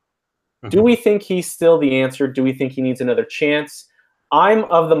do we think he's still the answer? Do we think he needs another chance? I'm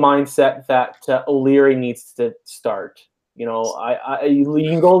of the mindset that O'Leary needs to start. You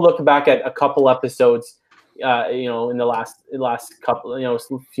can go look back at a couple episodes, in the last couple,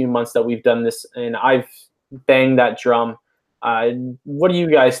 few months that we've done this, and I've banged that drum. What do you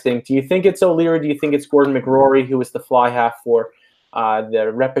guys think? Do you think it's O'Leary? Do you think it's Gordon McRory, who was the fly half for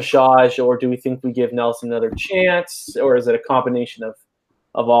the repechage, or do we think we give Nelson another chance, or is it a combination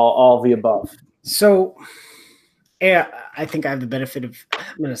of all the above? So, yeah, I think I had the benefit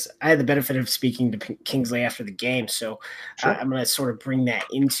of speaking to Kingsley after the game, so sure. I'm going to sort of bring that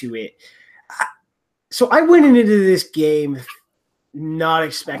into it. So I went into this game not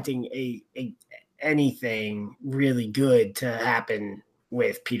expecting anything really good to happen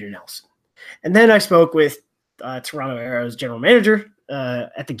with Peter Nelson, and then I spoke with Toronto Arrows general manager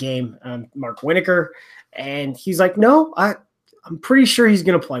at the game, Mark Winokur, and he's like, no, I'm pretty sure he's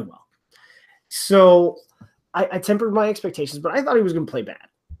going to play well. So I tempered my expectations, but I thought he was going to play bad,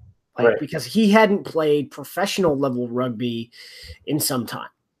 because he hadn't played professional level rugby in some time.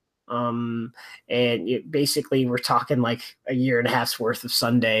 And basically we're talking a year and a half's worth of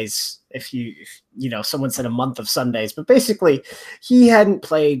Sundays. If someone said a month of Sundays, but basically he hadn't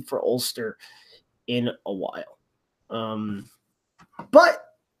played for Ulster in a while. But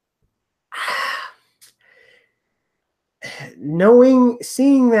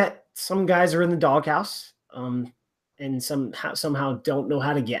seeing that some guys are in the doghouse, and somehow don't know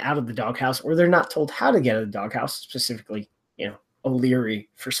how to get out of the doghouse, or they're not told how to get out of the doghouse, specifically, O'Leary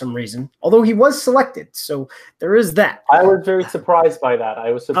for some reason, although he was selected. So there is that. I was very surprised by that.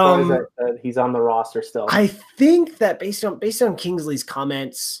 I was surprised that he's on the roster still. I think that based on Kingsley's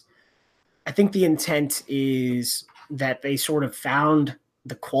comments, I think the intent is that they sort of found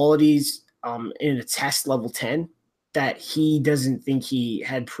the qualities in a test level 10 that he doesn't think he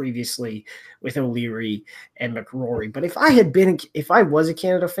had previously with O'Leary and McRory. But if I was a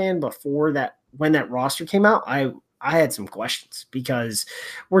Canada fan before that, when that roster came out, I had some questions, because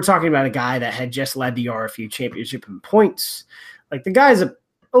we're talking about a guy that had just led the RFU championship in points. Like,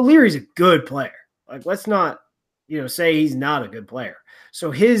 O'Leary's a good player. Like, let's not, say he's not a good player.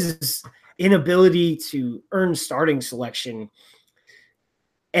 So his inability to earn starting selection,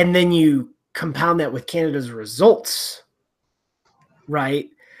 and then you compound that with Canada's results,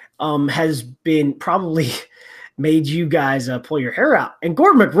 right, has been probably made you guys pull your hair out. And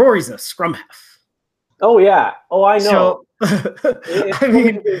Gordon McRory's a scrum half. Oh, yeah. Oh, I know.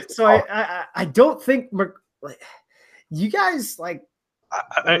 So, I don't think you guys like.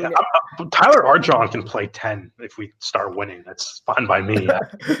 Tyler Ardron can play 10 if we start winning. That's fine by me.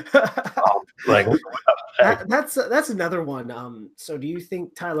 That's another one. So do you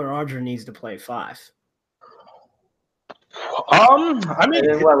think Tyler Ardron needs to play 5? I mean,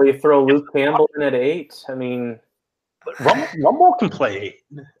 and then we throw Luke Campbell in at 8. I mean, Rumble can play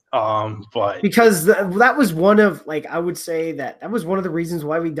 8. But because that was one of, I would say that was one of the reasons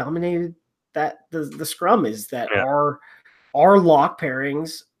why we dominated the scrum, is that our lock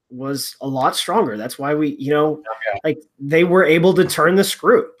pairings was a lot stronger. That's why we, they were able to turn the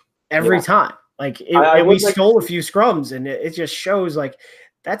screw every time. We stole a few scrums, and it just shows there's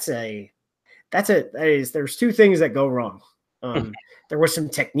two things that go wrong. There were some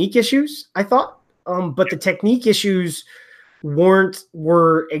technique issues, I thought, but the technique issues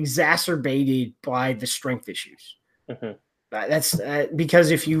were exacerbated by the strength issues. Mm-hmm. That's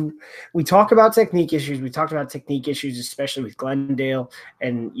because we talk about technique issues, especially with Glendale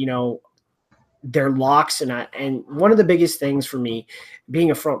and, their locks. And one of the biggest things for me being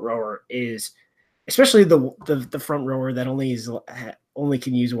a front rower is, especially the front rower that only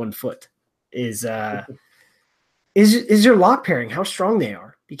can use one foot, is your lock pairing, how strong they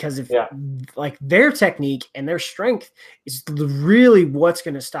are. Because their technique and their strength is really what's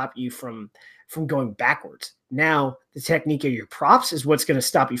going to stop you from going backwards. Now, the technique of your props is what's going to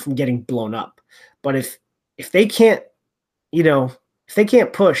stop you from getting blown up. But if they can't,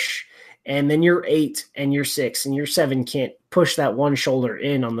 push, and then your 8 and your 6 and your 7 can't push that one shoulder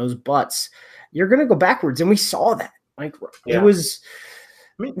in on those butts, you're going to go backwards. And we saw that. It was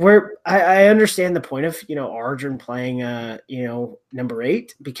where I understand the point of, Ardron playing, number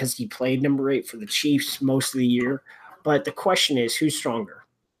 8, because he played number 8 for the Chiefs most of the year. But the question is, who's stronger?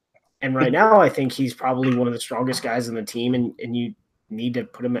 And right now, I think he's probably one of the strongest guys on the team, and you need to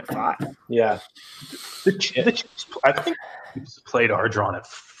put him at 5. Yeah. The Chiefs, I think he's played Ardron at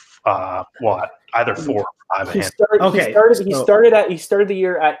either 4 or 5. He started the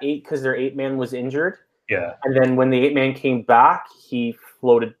year at 8 because their 8-man was injured. Yeah. And then when the 8-man came back, he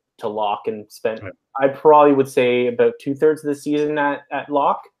floated to lock and spent, I probably would say, about 2/3 of the season at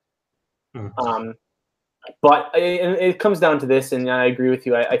lock. Mm-hmm. But it comes down to this, and I agree with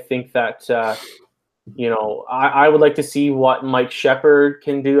you. I think that, I would like to see what Mike Shepard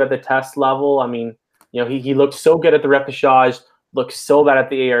can do at the test level. I mean, he looked so good at the repechage, looked so bad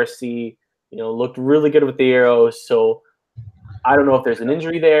at the ARC, looked really good with the Arrows. So I don't know if there's an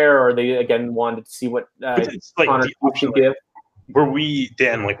injury there, or they, again, wanted to see what Connor can give. Were we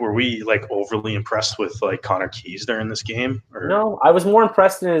overly impressed with Connor Keys during this game? Or? No, I was more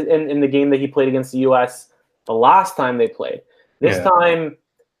impressed in the game that he played against the U.S. the last time they played. This time,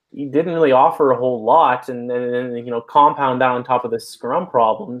 he didn't really offer a whole lot, and then compound that on top of the scrum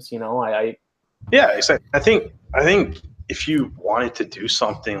problems. Exactly. I think if you wanted to do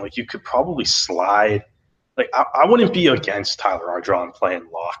something, you could probably slide. I wouldn't be against Tyler Ardron playing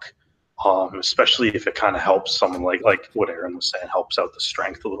lock. Especially if it kind of helps someone like what Aaron was saying, helps out the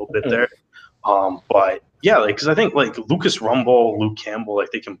strength a little bit there. But yeah, because I think Lucas Rumble, Luke Campbell,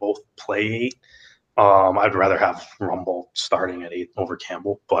 they can both play 8. I'd rather have Rumble starting at 8 over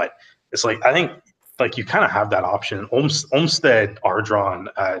Campbell, but it's I think you kind of have that option. Olmstead, Ardron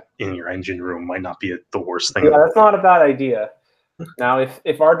in your engine room might not be the worst thing. Yeah, that's not a bad idea. Now,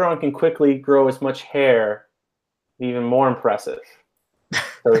 if Ardron can quickly grow as much hair, even more impressive.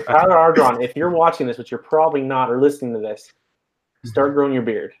 So Tyler Ardron, if you're watching this, which you're probably not, or listening to this, start growing your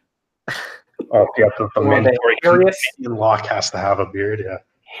beard. Oh, yeah, the mandatory hairiest, Canadian lock has to have a beard. Yeah.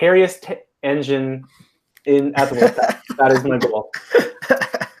 hairiest engine at the World Cup. That is my goal.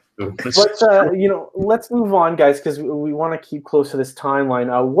 But let's move on, guys, because we want to keep close to this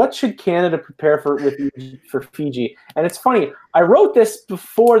timeline. What should Canada prepare for Fiji? And it's funny, I wrote this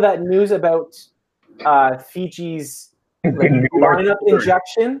before that news about Fiji's lineup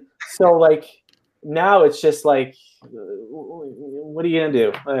injection. So now it's just what are you gonna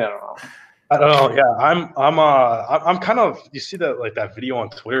do? I don't know. I don't know. Yeah, I'm kind of. You see that video on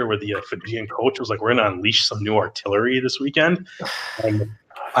Twitter where the Fijian coach was like, "We're gonna unleash some new artillery this weekend." And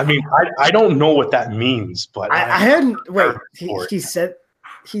I mean, I don't know what that means, but I hadn't. Wait, he said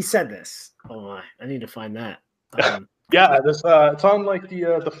this. Oh my! I need to find that. Yeah, this it's on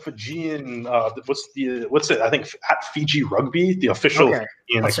the Fijian. What's it? I think at Fiji Rugby, the official. Okay,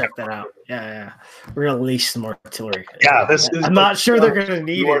 I'll check that out. Yeah, we're gonna unleash some artillery. Yeah, this is. I'm not sure they're gonna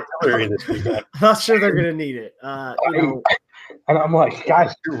need it. Artillery this weekend. I'm not sure they're gonna need it. And I'm like,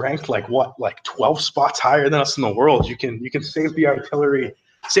 guys, you're ranked 12 spots higher than us in the world. You can save the artillery.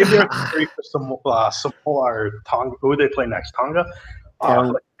 Save the artillery for Samoa or Tonga. Who do they play next? Tonga?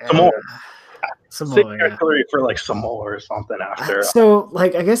 Samoa. Save the artillery for Samoa or something after. So, I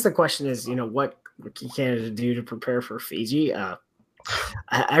guess the question is, what can Canada do to prepare for Fiji?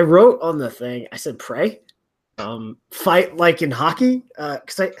 I wrote on the thing, I said, pray. Fight like in hockey.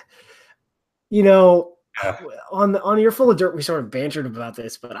 Because on You're Full of Dirt, we sort of bantered about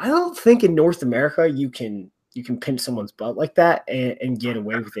this, but I don't think in North America you can pinch someone's butt like that and get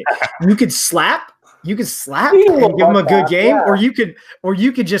away with it. You could slap and give them a good game, yeah. or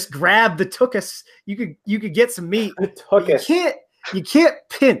you could just grab the tuchus. You could get some meat. You can't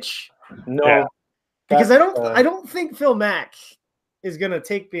pinch. No, yeah. Because I don't think Phil Mack is gonna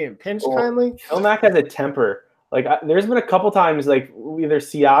take being pinched kindly. Phil Mack has a temper. There's been a couple times either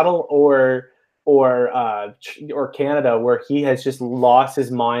Seattle or Canada where he has just lost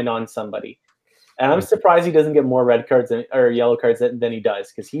his mind on somebody. And I'm surprised he doesn't get more red cards or yellow cards than he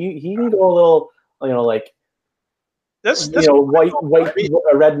does, because he can go a little, white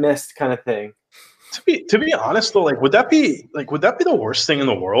red mist kind of thing. To be honest though, would that be the worst thing in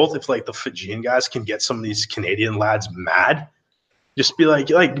the world if the Fijian guys can get some of these Canadian lads mad? Just be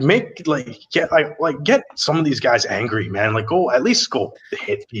get some of these guys angry, man. At least go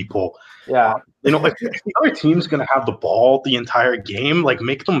hit people. Yeah. If the other team's gonna have the ball the entire game,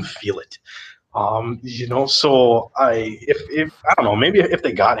 make them feel it. So if I don't know, maybe if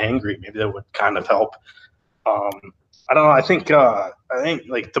they got angry, maybe that would kind of help. I don't know. I think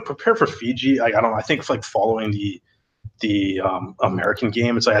to prepare for Fiji, I think following the American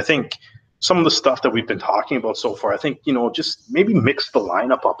game, it's I think some of the stuff that we've been talking about so far, I think, just maybe mix the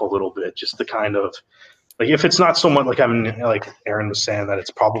lineup up a little bit, just to kind of if it's not so much Aaron was saying that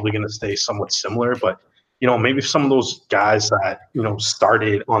it's probably going to stay somewhat similar, but maybe some of those guys that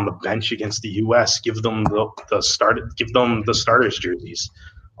started on the bench against the U.S. give them the starters jerseys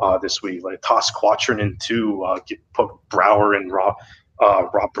this week. Toss Quattrin in 2, put Brower and Rob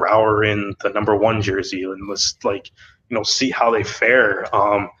Brower in the number 1 jersey, and let's see how they fare.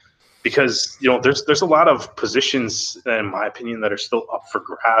 Because there's a lot of positions, in my opinion, that are still up for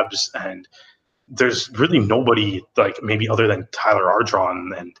grabs, and there's really nobody maybe other than Tyler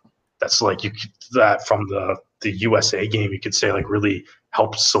Ardron, and that's that from the USA game, you could say really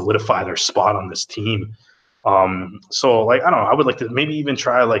helped solidify their spot on this team. So I don't know, I would like to maybe even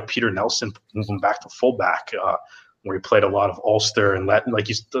try Peter Nelson, move him back to fullback, where he played a lot of Ulster, and let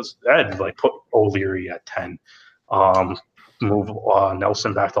put O'Leary at 10. Move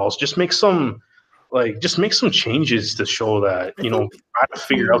Nelson back to Ulster. Just make some changes to show that try to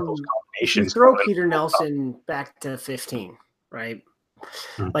figure out those combinations. Throw Peter Nelson back to 15, right?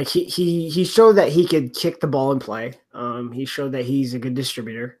 He showed that he could kick the ball and play. He showed that he's a good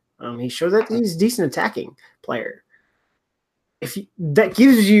distributor. He showed that he's a decent attacking player. That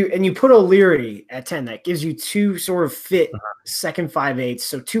gives you, and you put O'Leary at 10, that gives you 2 sort of fit second 5/8,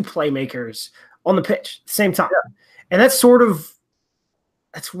 so 2 playmakers on the pitch at the same time. Yeah. And that's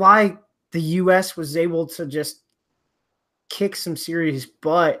why the U.S. was able to just kick some serious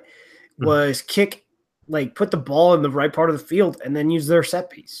butt, was put the ball in the right part of the field and then use their set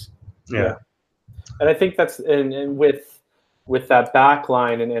piece. Yeah. And I think that's and with that back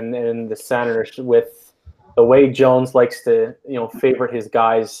line and the Senators, with the way Jones likes to, favorite his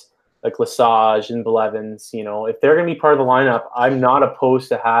guys like Lesage and Blevins, if they're going to be part of the lineup, I'm not opposed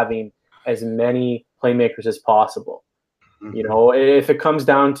to having as many playmakers as possible. If it comes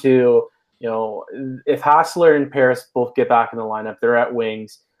down to, if Hassler and Paris both get back in the lineup, they're at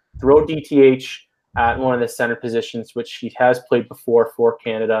wings, throw DTH at one of the center positions, which he has played before for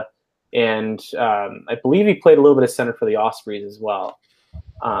Canada. and I believe he played a little bit of center for the Ospreys as well.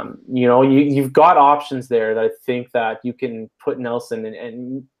 You've got options there that I think that you can put Nelson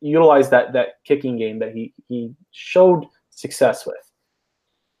and utilize that kicking game that he showed success with.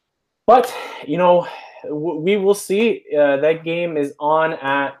 But, we will see. That game is on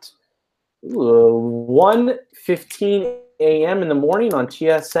at 1:15 a.m. in the morning on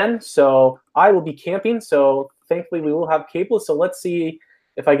TSN. So I will be camping. So thankfully we will have cable. So let's see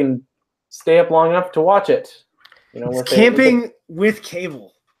if I can stay up long enough to watch it. Camping with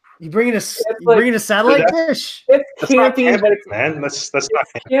cable. You bringing a satellite dish? It's camping, but it's man. That's not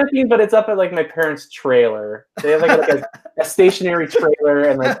camping, but it's up at like my parents' trailer. They have like a stationary trailer,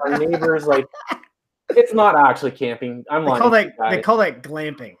 and like our neighbors it's not actually camping. I'm lying. They call that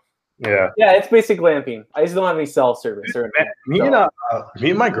glamping. Yeah, it's basic glamping. I just don't have any cell service. Me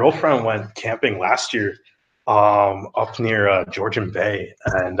and my girlfriend went camping last year, up near Georgian Bay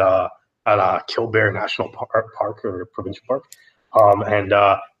and at Killbear National Park or Provincial Park, and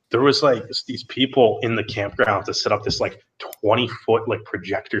there was like these people in the campground to set up this like 20-foot like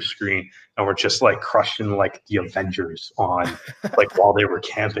projector screen, and we're just like crushing like the Avengers on like while they were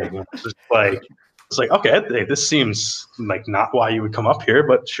camping. And it's like okay, this seems like not why you would come up here,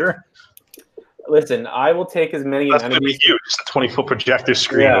 but sure. Listen, I will take as many That's amenities. Just a 20-foot projector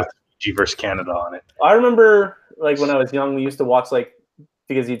screen with G versus Canada on it. I remember like when I was young, we used to watch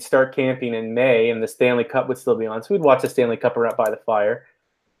because you'd start camping in May and the Stanley Cup would still be on, so we'd watch the Stanley Cup right by the fire.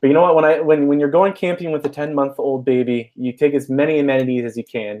 But you know what? When you're going camping with a 10-month-old baby, you take as many amenities as you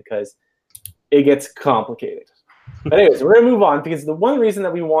can because it gets complicated. But anyways, we're gonna move on because the one reason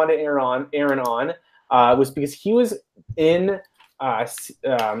that we wanted Aaron on was because he was in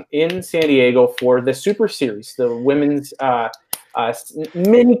San Diego for the Super Series, the women's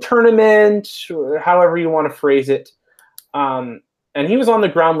mini tournament, however you want to phrase it. And he was on the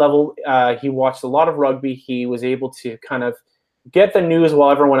ground level. He watched a lot of rugby. He was able to kind of get the news while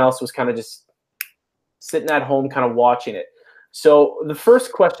everyone else was kind of just sitting at home kind of watching it. So the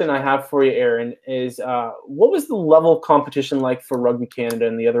first question I have for you, Aaron, is what was the level of competition like for Rugby Canada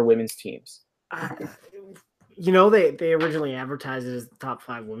and the other women's teams? They originally advertised it as the top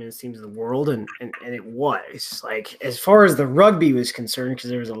 5 women's teams in the world, and it was. Like, as far as the rugby was concerned, because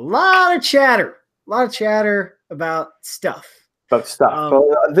there was a lot of chatter about stuff.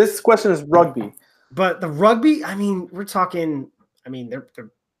 This question is rugby. But the rugby, we're talking.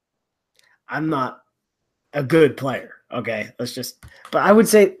 I'm not a good player. Okay, but I would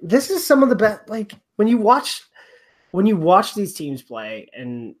say this is some of the best. Like when you watch these teams play,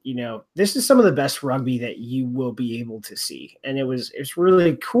 and this is some of the best rugby that you will be able to see. And it's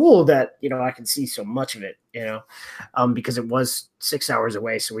really cool that I can see so much of it. Because it was 6 hours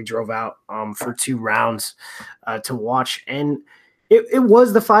away, so we drove out for 2 rounds to watch, and it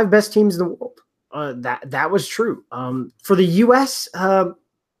was the 5 best teams in the world. That was true. For the U.S.,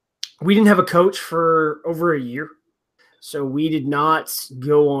 we didn't have a coach for over a year, so we did not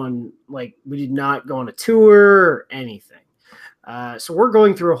go on a tour or anything. So we're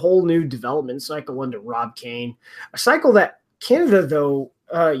going through a whole new development cycle under Rob Kane, a cycle that Canada, though,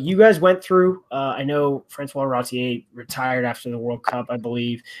 you guys went through. I know Francois Rottier retired after the World Cup, I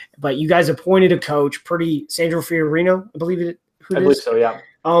believe, but you guys appointed a coach. Sandro Fiorino, I believe it. I believe so, yeah.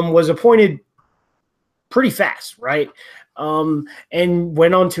 Was appointed pretty fast, right? And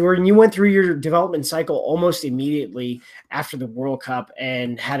went on tour, and you went through your development cycle almost immediately after the World Cup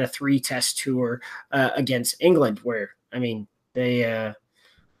and had a 3-test tour against England, where, they,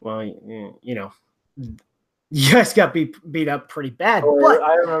 you guys got beat up pretty bad. But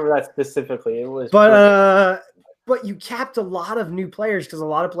I remember that specifically. It was, but you capped a lot of new players because a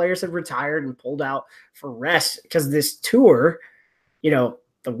lot of players had retired and pulled out for rest because this tour,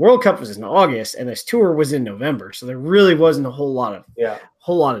 the World Cup was in August and this tour was in November. So there really wasn't a whole lot of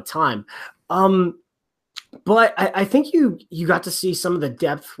time. But I think you got to see some of the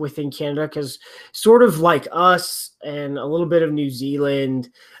depth within Canada because sort of like us and a little bit of New Zealand,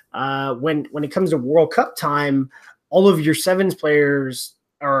 when it comes to World Cup time, all of your sevens players,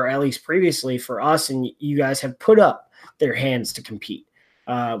 or at least previously for us, and you guys have put up their hands to compete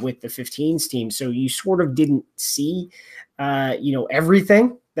with the 15s team. So you sort of didn't see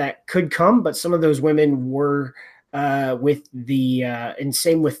everything that could come, but some of those women were with the and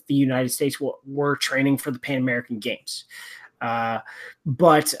same with the United States were training for the Pan American Games.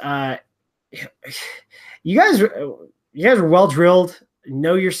 But you guys are well drilled,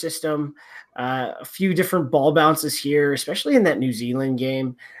 know your system. A few different ball bounces here, especially in that New Zealand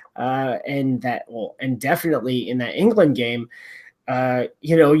game, and definitely in that England game.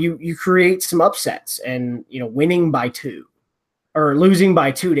 You create some upsets, and winning by 2 or losing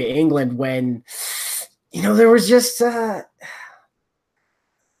by 2 to England when, there was just, I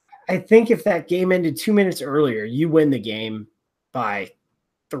think if that game ended 2 minutes earlier, you win the game by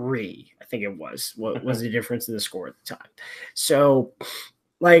 3, I think it was. What was the difference in the score at the time? So,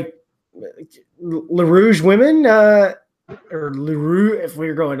 like, Le Rouge women, or Le Rouge, if we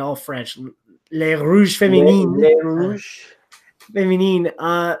were going all French, Les Rouges Féminines. Les Rouges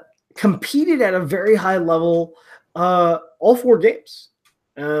Féminines competed at a very high level all 4 games.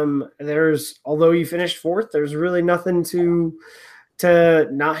 Although you finished 4th, there's really nothing to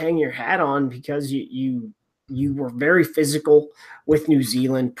not hang your hat on, because you were very physical with New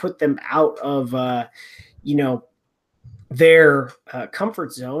Zealand, put them out of their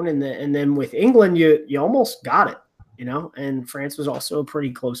comfort zone, and then with England you almost got it, and France was also a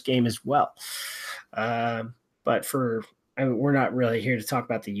pretty close game as well. But we're not really here to talk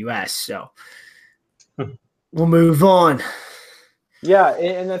about the US, so we'll move on. Yeah,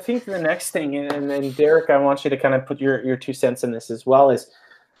 and I think the next thing, and then Derek, I want you to kind of put your 2 cents in this as well, is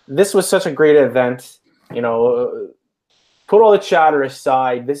this was such a great event. Put all the chatter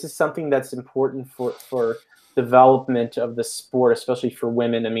aside. This is something that's important for development of the sport, especially for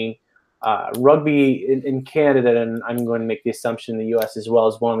women. I mean, rugby in Canada, and I'm going to make the assumption in the U.S. as well,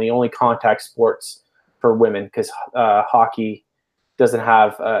 is one of the only contact sports for women, because hockey doesn't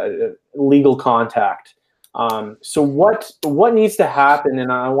have legal contact. So what needs to happen,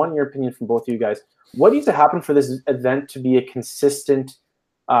 and I want your opinion from both of you guys, what needs to happen for this event to be a consistent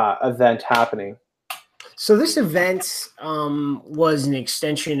event happening? So this event was an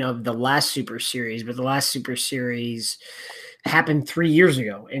extension of the last Super Series, but the last Super Series happened 3 years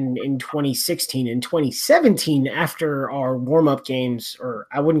ago in 2016. In 2017, after our warm-up games, or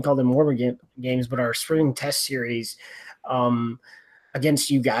I wouldn't call them warm-up games, but our spring test series against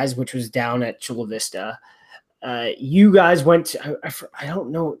you guys, which was down at Chula Vista, you guys went to, I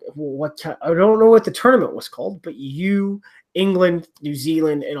don't know what the tournament was called, but you, England, New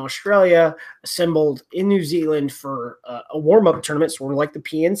Zealand, and Australia assembled in New Zealand for a warm-up tournament, sort of like the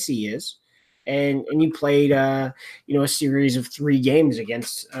PNC is, and you played a series of 3 games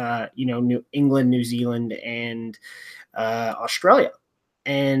against England, New Zealand, and Australia.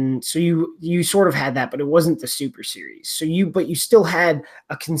 And so you sort of had that, but it wasn't the Super Series. But you still had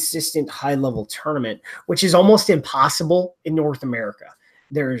a consistent high level tournament, which is almost impossible in North America.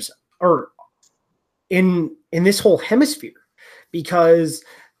 In this whole hemisphere, because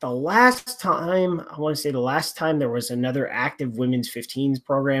the last time there was another active women's 15s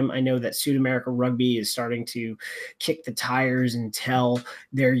program, I know that Sud-America Rugby is starting to kick the tires and tell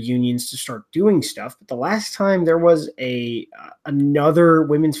their unions to start doing stuff. But the last time there was another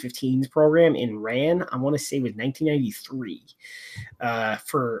women's 15s program in RAN, I want to say it was 1993.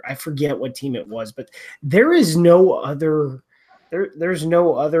 I forget what team it was, but there's no other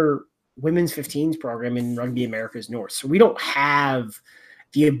women's 15s program in Rugby Americas North. So we don't have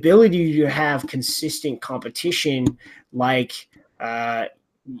the ability to have consistent competition like the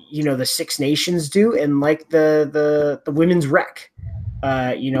Six Nations do, and like the women's rec,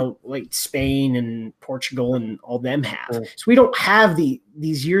 like Spain and Portugal and all them have. So we don't have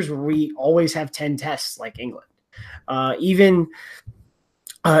these years where we always have 10 tests like England. Even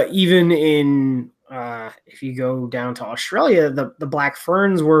in if you go down to Australia, the Black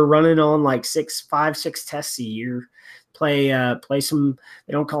Ferns were running on like 6 tests a year. Play some.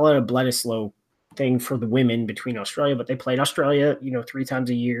 They don't call it a Bledisloe thing for the women between Australia, but they played Australia, 3 times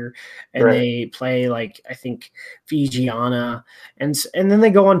a year, and right. They play like I think Fijiana, and then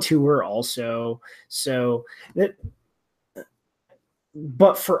they go on tour also. So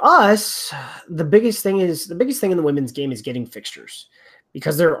but for us, the biggest thing in the women's game is getting fixtures,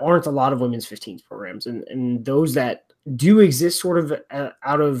 because there aren't a lot of women's 15s programs, and those that do exist sort of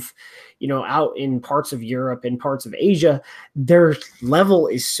out in parts of Europe and parts of Asia, their level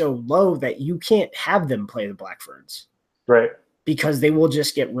is so low that you can't have them play the Black Ferns. Right. Because they will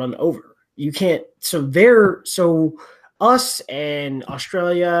just get run over. You can't. So us and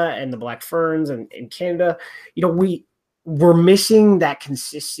Australia and the Black Ferns and Canada, we're missing that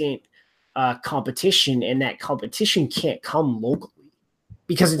consistent competition, and that competition can't come locally,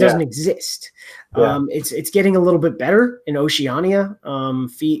 because it doesn't exist. Yeah. It's getting a little bit better in Oceania.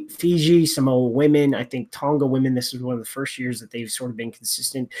 Fiji, Samoa women, I think Tonga women, this is one of the first years that they've sort of been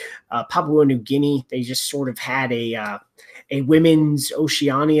consistent. Papua New Guinea, they just sort of had a women's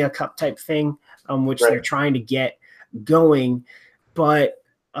Oceania Cup type thing, which they're trying to get going. But,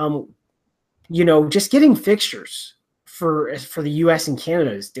 just getting fixtures for the US and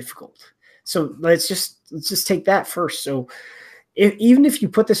Canada is difficult. So let's just take that first. So even if you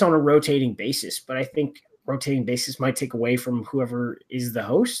put this on a rotating basis, but I think rotating basis might take away from whoever is the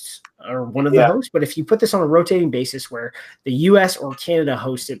host or one of the hosts. But if you put this on a rotating basis where the US or Canada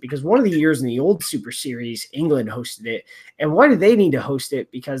host it, because one of the years in the old Super Series, England hosted it. And why do they need to host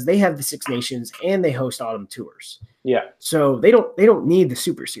it? Because they have the Six Nations and they host autumn tours. Yeah. So they don't need the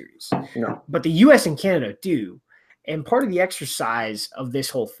Super Series. No. But the US and Canada do. And part of the exercise of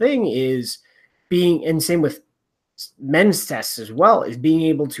this whole thing is being, and same with men's tests as well, is being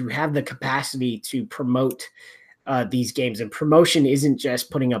able to have the capacity to promote these games. And promotion isn't just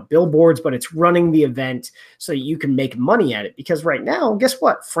putting up billboards, but it's running the event so you can make money at it. Because right now, guess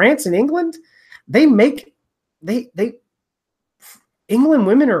what? France and England, England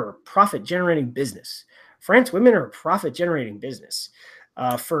women are a profit generating business. France women are a profit generating business.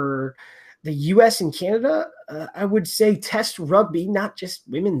 For the US and Canada, I would say test rugby, not just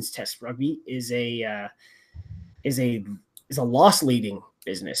women's test rugby, is a loss leading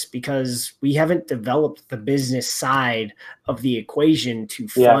business because we haven't developed the business side of the equation to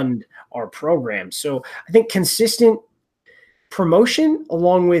fund our program. So I think consistent promotion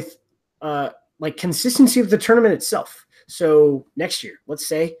along with like consistency of the tournament itself. So next year, let's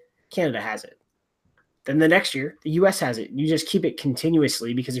say Canada has it. Then the next year, the US has it. You just keep it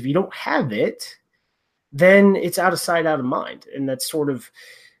continuously because if you don't have it, then it's out of sight, out of mind. And that's sort of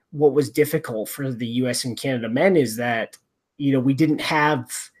what was difficult for the US and Canada men is that, we didn't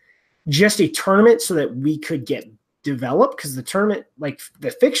have just a tournament so that we could get developed because the tournament, like the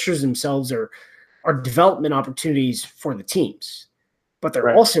fixtures themselves are development opportunities for the teams, but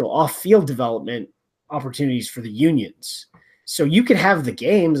they're also off-field development opportunities for the unions. So you could have the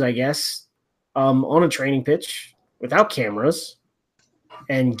games, I guess, on a training pitch without cameras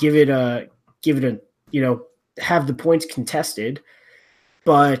and give it a, have the points contested,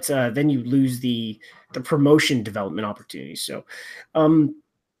 but then you lose the promotion development opportunities. So,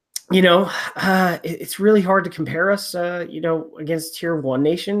 it's really hard to compare us, against tier 1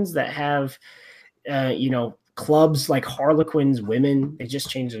 nations that have, clubs like Harlequins women. They just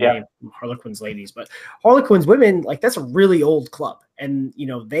changed the name from Harlequins ladies, but Harlequins women, like that's a really old club. And,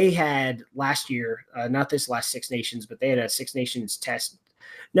 they had last year, not this last Six Nations, but they had a Six Nations test.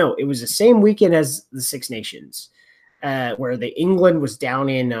 No, it was the same weekend as the Six Nations, where the England was down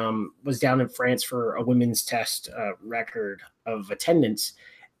in France for a women's test record of attendance.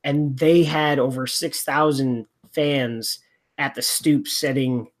 And they had over 6,000 fans at the stoop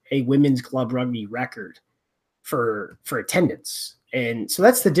setting a women's club rugby record for attendance. And so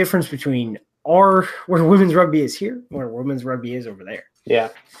that's the difference between where women's rugby is here, where women's rugby is over there. Yeah.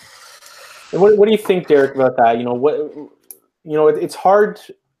 And what do you think, Derek, about that? It's hard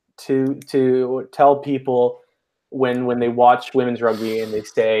to tell people when they watch women's rugby and they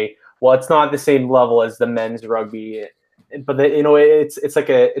say, well, it's not the same level as the men's rugby, but it's like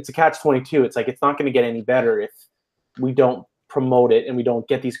it's a catch-22. It's like it's not going to get any better if we don't promote it and we don't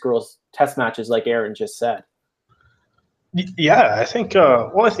get these girls test matches like Aaron just said. Yeah, I think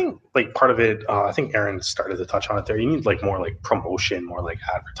like part of it, I think Aaron started to touch on it there. You need like more like promotion, more like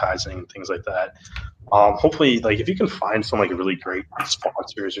advertising, things like that. Hopefully, like if you can find some like really great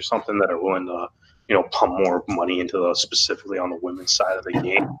sponsors or something that are willing to, pump more money into specifically on the women's side of the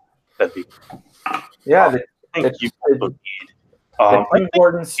game, that'd be. Yeah, I think you need. The Tim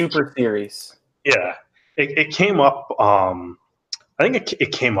Hortons Super Series. Yeah, it came up. I think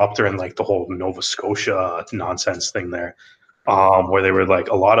it came up during like the whole Nova Scotia nonsense thing there, where they were like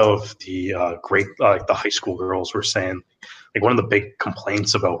a lot of the the high school girls were saying like one of the big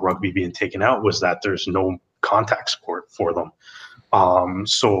complaints about rugby being taken out was that there's no contact sport for them.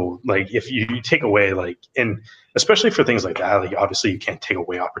 So like if you take away like, and especially for things like that, like obviously you can't take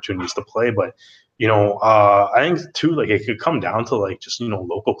away opportunities to play, but I think too, like it could come down to like just,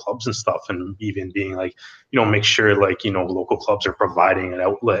 local clubs and stuff, and even being like, make sure like, local clubs are providing an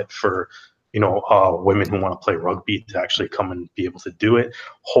outlet for, women who want to play rugby to actually come and be able to do it.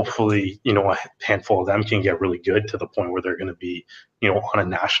 Hopefully, a handful of them can get really good to the point where they're going to be, on a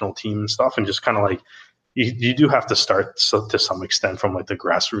national team and stuff, and just kind of like, you do have to start to some extent from like the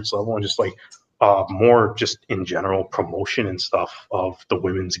grassroots level and just like more just in general promotion and stuff of the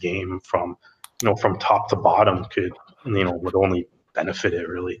women's game from top to bottom would only benefit it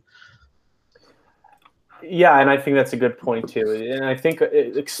really. Yeah, and I think that's a good point too. And I think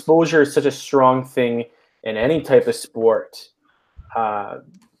exposure is such a strong thing in any type of sport. But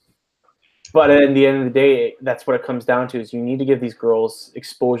at the end of the day, that's what it comes down to: is you need to give these girls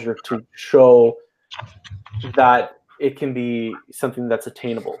exposure to show that it can be something that's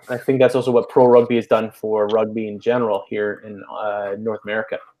attainable. I think that's also what pro rugby has done for rugby in general here in North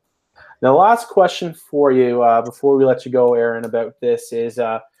America. Now, the last question for you before we let you go, Aaron, about this is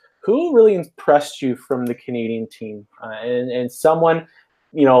who really impressed you from the Canadian team, and someone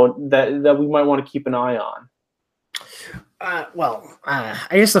that we might want to keep an eye on? I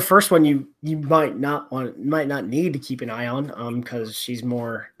guess the first one you might not need to keep an eye on, because she's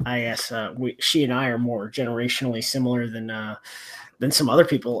more, I guess, she and I are more generationally similar than some other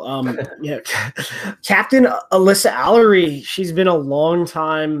people. Captain Alyssa Allery, she's been a long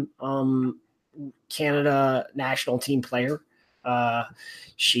time Canada national team player.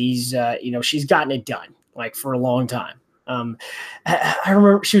 She's gotten it done like for a long time. I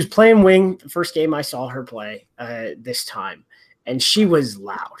remember she was playing wing the first game I saw her play this time, and she was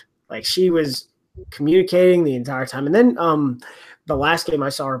loud. Like, she was communicating the entire time. And then the last game I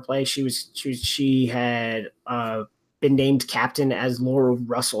saw her play, she had been named captain as Laura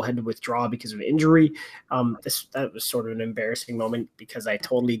Russell had to withdraw because of injury. That was sort of an embarrassing moment because I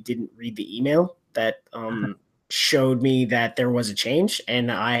totally didn't read the email that showed me that there was a change, and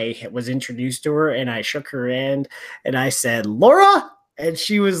I was introduced to her, and I shook her hand and I said, "Laura," and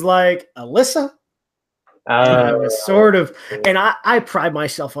she was like, "Alyssa." And I was sort of, and I pride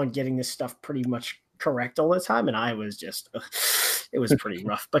myself on getting this stuff pretty much correct all the time, and I was just, it was pretty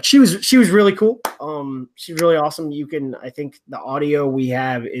rough. But she was really cool. She's really awesome. I think the audio we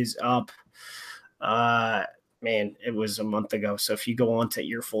have is up. Man, it was a month ago. So if you go on to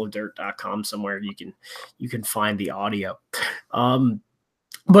earfulofdirt.com somewhere, you can find the audio.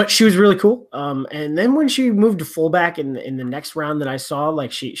 But she was really cool. And then when she moved to fullback in the next round that I saw,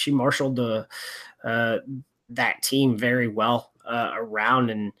 like she marshaled that team very well around,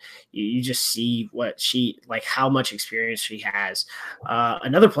 and you just see how much experience she has.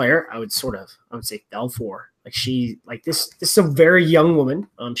 Another player I would say fell for. This is a very young woman.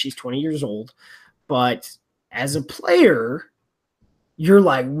 She's 20 years old, but as a player, you're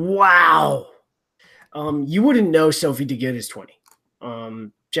like, wow. You wouldn't know Sophie DeGood is 20.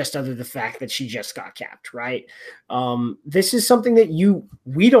 Just other the fact that she just got capped, right? This is something that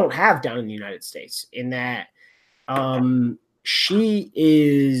we don't have down in the United States, in that she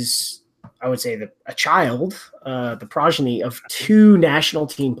is, I would say, a child, the progeny of 2 national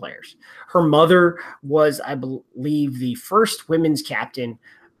team players. Her mother was, I believe, the first women's captain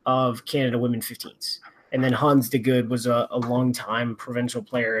of Canada Women 15s. And then Hans DeGood was a long-time provincial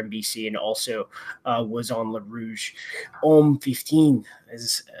player in BC, and also was on Le Rouge 15,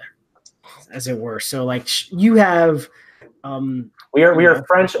 as it were. So, like, you have we are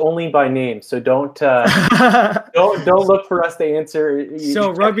French only by name, so don't don't look for us to answer.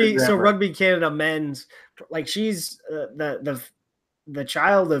 Rugby Canada men's, like, she's the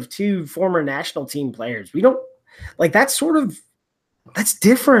child of 2 former national team players. We don't like that sort of. That's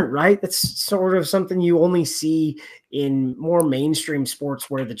different, right? That's sort of something you only see in more mainstream sports,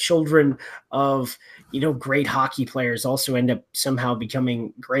 where the children of, great hockey players also end up somehow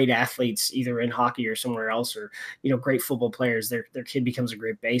becoming great athletes, either in hockey or somewhere else, or, great football players. Their kid becomes a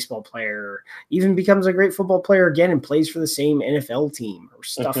great baseball player, or even becomes a great football player again and plays for the same NFL team or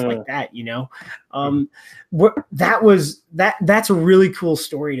stuff like that, that's a really cool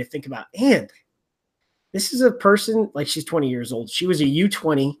story to think about. And this is a person, like, she's 20 years old. She was a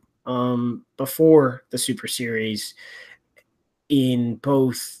U20 before the Super Series, in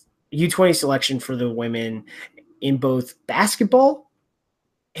both U20 selection for the women, in both basketball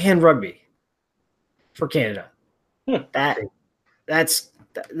and rugby for Canada. That's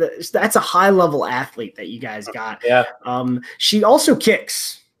a high level athlete that you guys got. Yeah. She also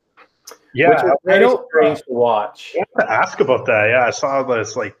kicks. Yeah, I don't strange to watch. I have to ask about that. Yeah, I saw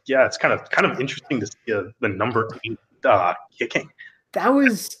this. Like, yeah, it's kind of interesting to see the number 8 kicking. That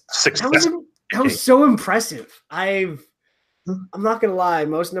was so impressive. I'm not gonna lie,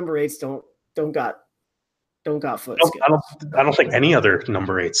 most number 8s don't got foot skills. I don't think any other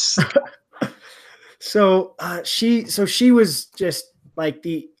number 8s. So she was just like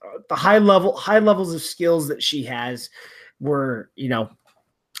the high levels of skills that she has were,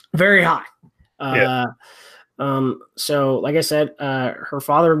 very high. So like I said, her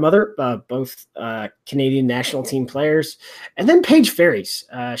father and mother, both Canadian national team players. And then Paige Ferries.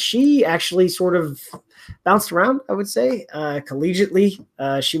 She actually sort of bounced around, I would say, collegiately.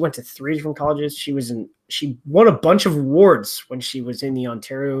 She went to 3 different colleges. She won a bunch of awards when she was in the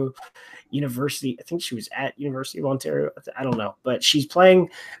Ontario University. I think she was at University of Ontario. I don't know, but she's playing.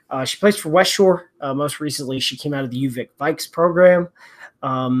 She plays for West Shore. Most recently, she came out of the UVic Vikes program.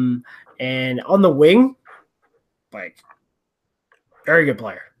 And on the wing, like, very good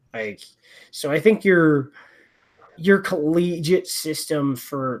player. Like, so I think your collegiate system,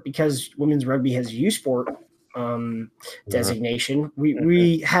 because women's rugby has a U Sport designation,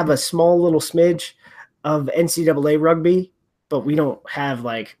 we have a small little smidge of NCAA rugby but we don't have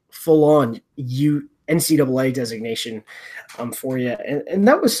like full on NCAA designation for you. And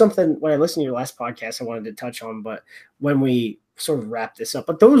that was something when I listened to your last podcast I wanted to touch on, but when we sort of wrap this up.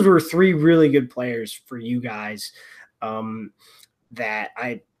 But those were 3 really good players for you guys that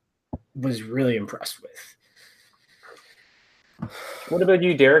I was really impressed with. What about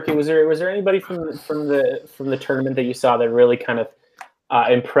you, Derek? Was there anybody from the tournament that you saw that really kind of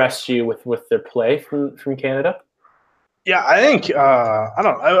impressed you with their play from Canada? Yeah, I think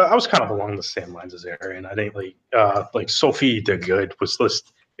I was kind of along the same lines as Aaron. I think like Sophie de Good was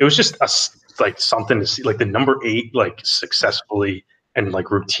just it was just like something to see. Like the number 8 like successfully and like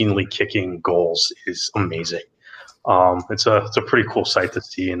routinely kicking goals is amazing. It's a pretty cool sight to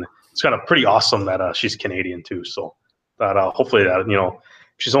see, and it's kind of pretty awesome that she's Canadian too. So that hopefully that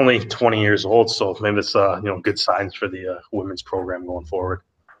she's only 20 years old, so maybe it's good signs for the women's program going forward.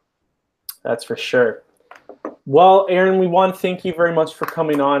 That's for sure. Well, Aaron, we want to thank you very much for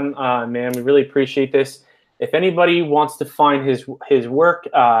coming on, man. We really appreciate this. If anybody wants to find his work,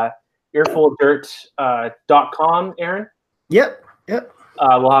 earfulofdirt.com, Aaron. Yep.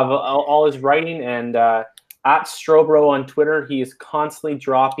 We'll have all his writing, and at Strobro on Twitter, he is constantly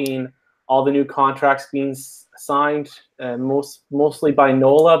dropping all the new contracts being signed, mostly by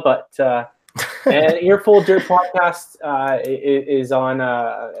NOLA, but and Earful of Dirt podcast is on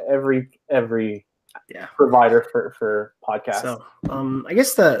every provider for podcasts. So I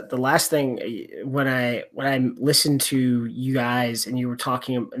guess the last thing when I listened to you guys and you were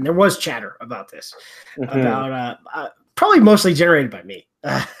talking, and there was chatter about this, about probably mostly generated by me,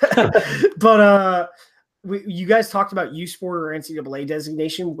 but you guys talked about U Sport or NCAA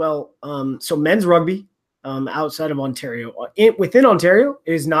designation. Well, so men's rugby outside of Ontario, within Ontario,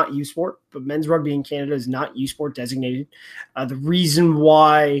 it is not U Sport, but men's rugby in Canada is not U Sport designated. The reason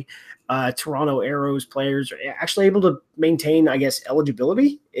why Toronto Arrows players are actually able to maintain, I guess,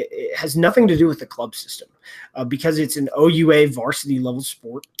 eligibility, it has nothing to do with the club system, because it's an OUA varsity level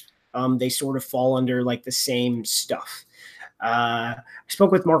sport. They sort of fall under like the same stuff. I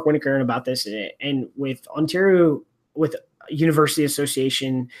spoke with Mark Winokur about this, and with Ontario, with University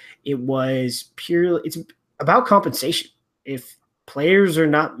Association, it's about compensation. If players are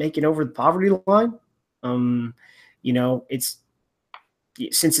not making over the poverty line,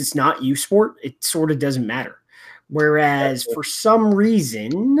 since it's not U Sport, it sort of doesn't matter. Whereas for some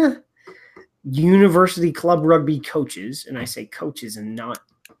reason, university club rugby coaches, and I say coaches and not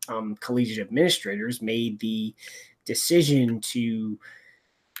collegiate administrators, made the decision to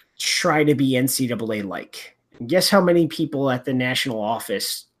try to be NCAA-like. Guess how many people at the national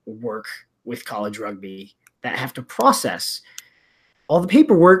office work with college rugby that have to process all the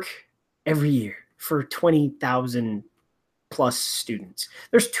paperwork every year for 20,000 plus students?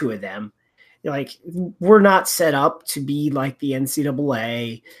 There's 2 of them. Like, we're not set up to be like the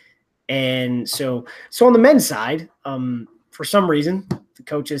NCAA. And so on the men's side, for some reason, the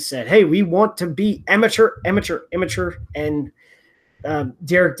coaches said, hey, we want to be amateur. And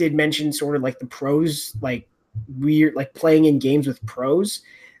Derek did mention sort of like the pros, like weird, like playing in games with pros.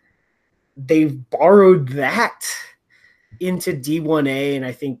 They've borrowed that into D1A and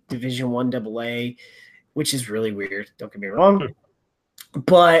I think Division I AA, which is really weird. Don't get me wrong.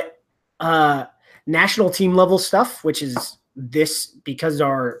 But national team level stuff, which is this, because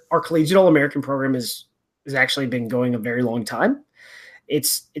our collegiate All-American program is actually been going a very long time.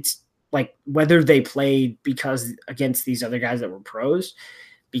 It's like whether they played because against these other guys that were pros,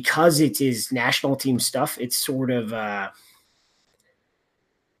 because it is national team stuff, it's sort of I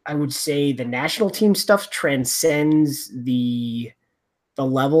would say the national team stuff transcends the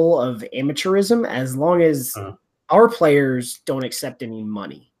level of amateurism, as long as our players don't accept any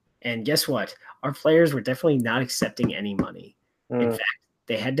money. And guess what? Our players were definitely not accepting any money. In fact,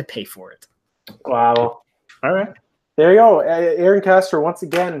 they had to pay for it. Wow. All right. There you go. Aaron Castor, once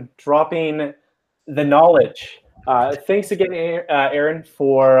again, dropping the knowledge. Thanks again, Aaron,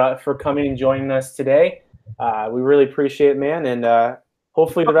 for coming and joining us today. We really appreciate it, man. And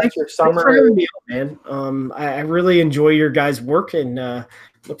hopefully the rest of your summer. Thanks for having me on, man. I really enjoy your guys' work and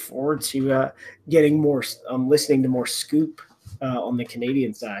look forward to getting more, listening to more scoop on the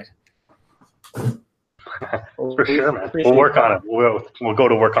Canadian side. For sure, man. We'll work on it. We'll go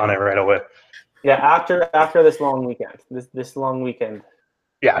to work on it right away. Yeah, after this long weekend. This long weekend.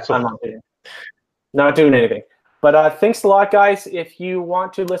 Yeah, I'm not doing anything. But thanks a lot, guys. If you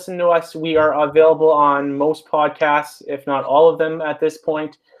want to listen to us, we are available on most podcasts, if not all of them at this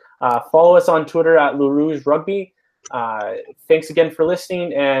point. Follow us on Twitter at Le Rouge Rugby. Thanks again for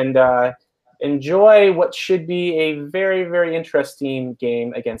listening, and enjoy what should be a very, very interesting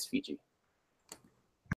game against Fiji.